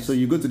 Club-wise, So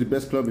you go to the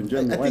best club in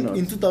Germany. I Why think not?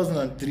 in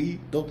 2003,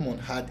 Dortmund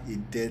had a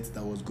debt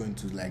that was going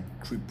to like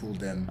cripple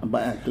them. And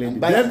Bayern cleared And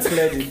it. Bayern That's-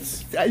 cleared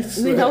it. I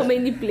swear. With how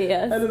many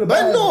players? I don't know,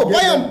 But no, gave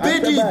Bayern them- paid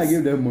after it. Bayern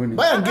gave them money.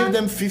 Bayern gave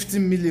them 50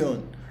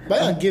 million.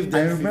 Bayern gave I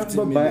them 50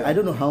 remember million. Bayern. I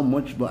don't know how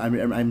much, but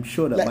I'm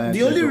sure that Like, Bayern.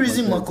 the only gave them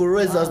reason money. Marco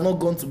Reus has not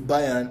gone to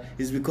Bayern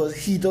is because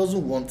he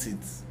doesn't want it.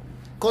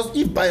 Because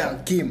if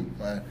Bayern came,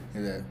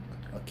 he's like,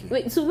 okay.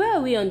 Wait, so where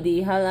are we on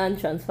the Haaland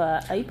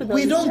transfer? Are you putting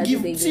We on don't this give.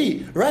 again?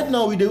 See, right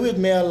now we do with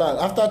Maryland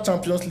after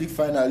Champions League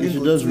final. You he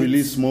should go just tweet.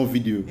 release small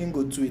video. He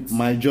go tweet.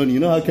 My Johnny, you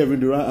know how Kevin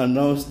Durant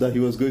announced that he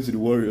was going to the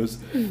Warriors?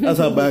 That's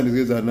how Bayern is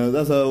going to announce.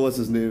 That's how, what's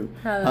his name?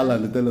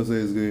 Haaland, tell us where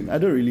he's going. I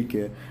don't really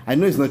care. I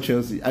know it's not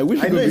Chelsea. I wish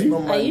I it know could it's be.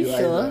 not Are Man you U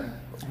sure? either.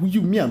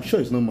 Me, I'm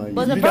sure it's not mine.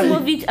 But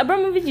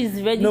Abramovich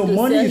is ready No, to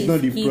money sell is not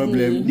his the problem.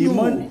 kidney.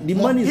 The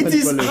money is not it the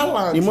is problem.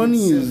 Haaland The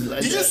money himself.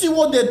 is. Did you see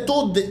what they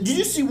told? Did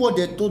you see what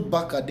they told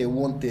Baka they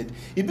wanted?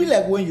 It be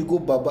like when you go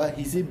Baba,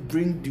 he said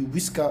bring the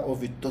whisker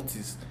of a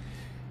tortoise.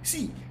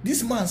 See,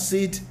 this man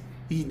said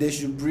they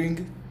should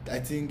bring. I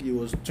think it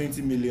was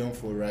 20 million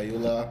for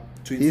Raiola.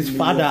 20 His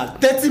million, father.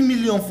 30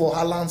 million for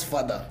Haaland's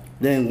father.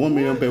 Then 1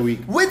 million per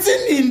week. Waiting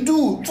in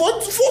do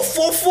for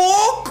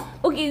fuck.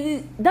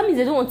 Okay, that means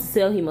they don't want to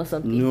sell him or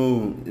something.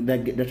 No,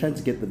 they're trying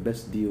to get the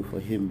best deal for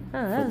him.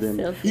 Ah, for that's them.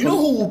 selfish. You know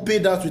who will pay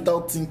that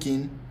without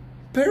thinking?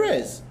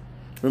 Perez.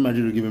 Real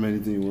Madrid will give him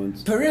anything he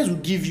wants. Perez will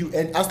give you,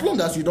 and as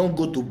long as you don't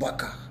go to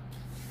Baka,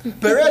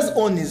 Perez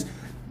on is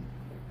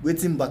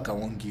waiting Baka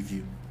won't give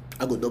you.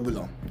 I go double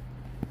on.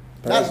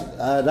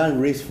 That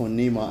race for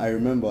Neymar, I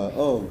remember.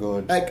 Oh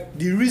God! Like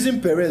the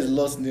reason Perez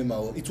lost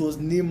Neymar, it was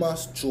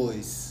Neymar's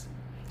choice.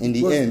 In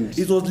the end,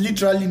 it was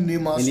literally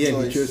Neymar's in the end,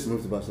 choice. he chose to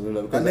move to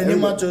Barcelona. because And then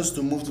everybody- Neymar chose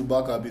to move to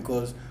Barca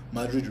because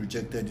Madrid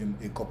rejected him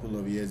a couple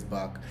of years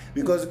back.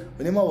 Because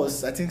when Neymar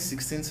was, I think,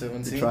 16,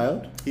 17.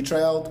 He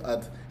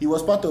trialed? He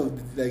was part of,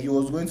 he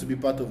was going to be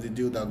part of the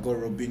deal that got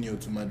Robinho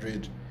to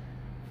Madrid.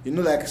 You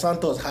know, like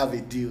Santos have a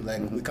deal.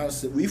 Like, we can't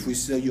sell, if we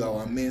sell you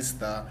our main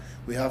star,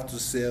 we have to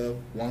sell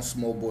one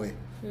small boy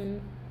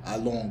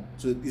along.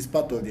 So it's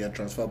part of their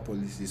transfer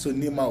policy. So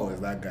Neymar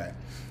was that guy.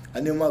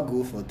 And Neymar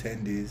go for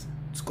 10 days.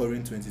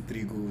 scoring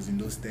 23 goals in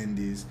those 10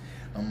 days,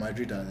 and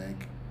Madrid are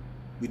like,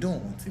 we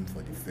don't want him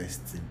for the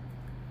first team.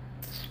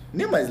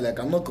 Neymar is like,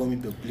 I'm not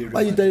coming to play.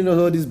 Why are you telling us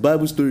all these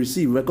Bible stories?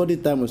 See,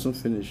 recorded time was not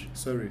finished.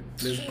 Sorry,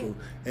 let's go.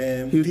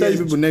 He'll tell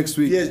you people next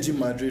week. PSG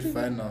Madrid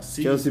final.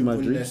 See Chelsea you people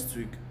Madrid next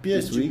week.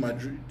 This PSG week?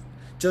 Madrid.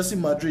 Chelsea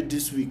Madrid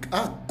this week.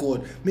 Ah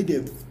God, made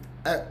them.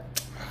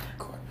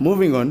 God.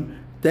 Moving on.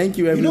 Thank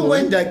you, You everyone. know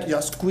when like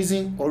you're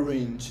squeezing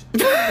orange.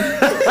 That's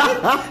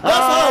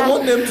how I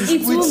want them to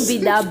squeeze. It won't be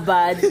that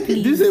bad,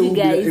 please, This you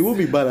guys. it won't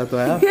be bad at all.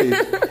 I have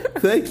faith.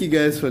 Thank you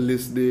guys for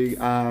listening,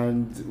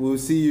 and we'll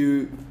see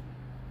you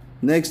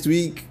next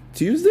week,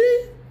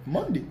 Tuesday,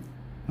 Monday.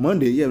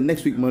 Yeah,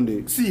 next week,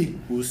 Monday. See,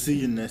 we'll see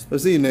you next. We'll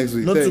see you next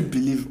week. Not to Thank-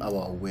 believe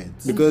our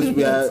words. because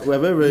we're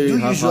very, very You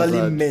usually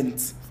haphazard.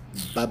 meant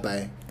bye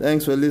bye.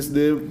 Thanks for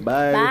listening.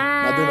 Bye.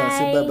 Madonna,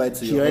 say bye bye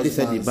to She your already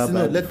said husbands. it bye-bye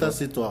No, let before. us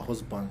say to our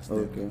husbands. then,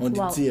 Okay. On the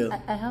Wow,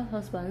 TL. I have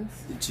husbands.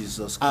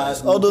 Jesus Ah,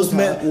 Christ. we'll all those put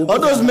men, our- we'll all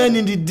put those our- men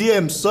in the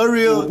DM.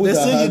 Sorry, We'll put they our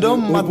say you handle-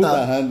 don't we'll put our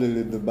matter. handle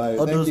in the bio.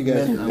 All Thank those you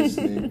guys men for are-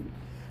 listening.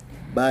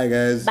 Bye,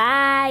 guys.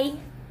 Bye.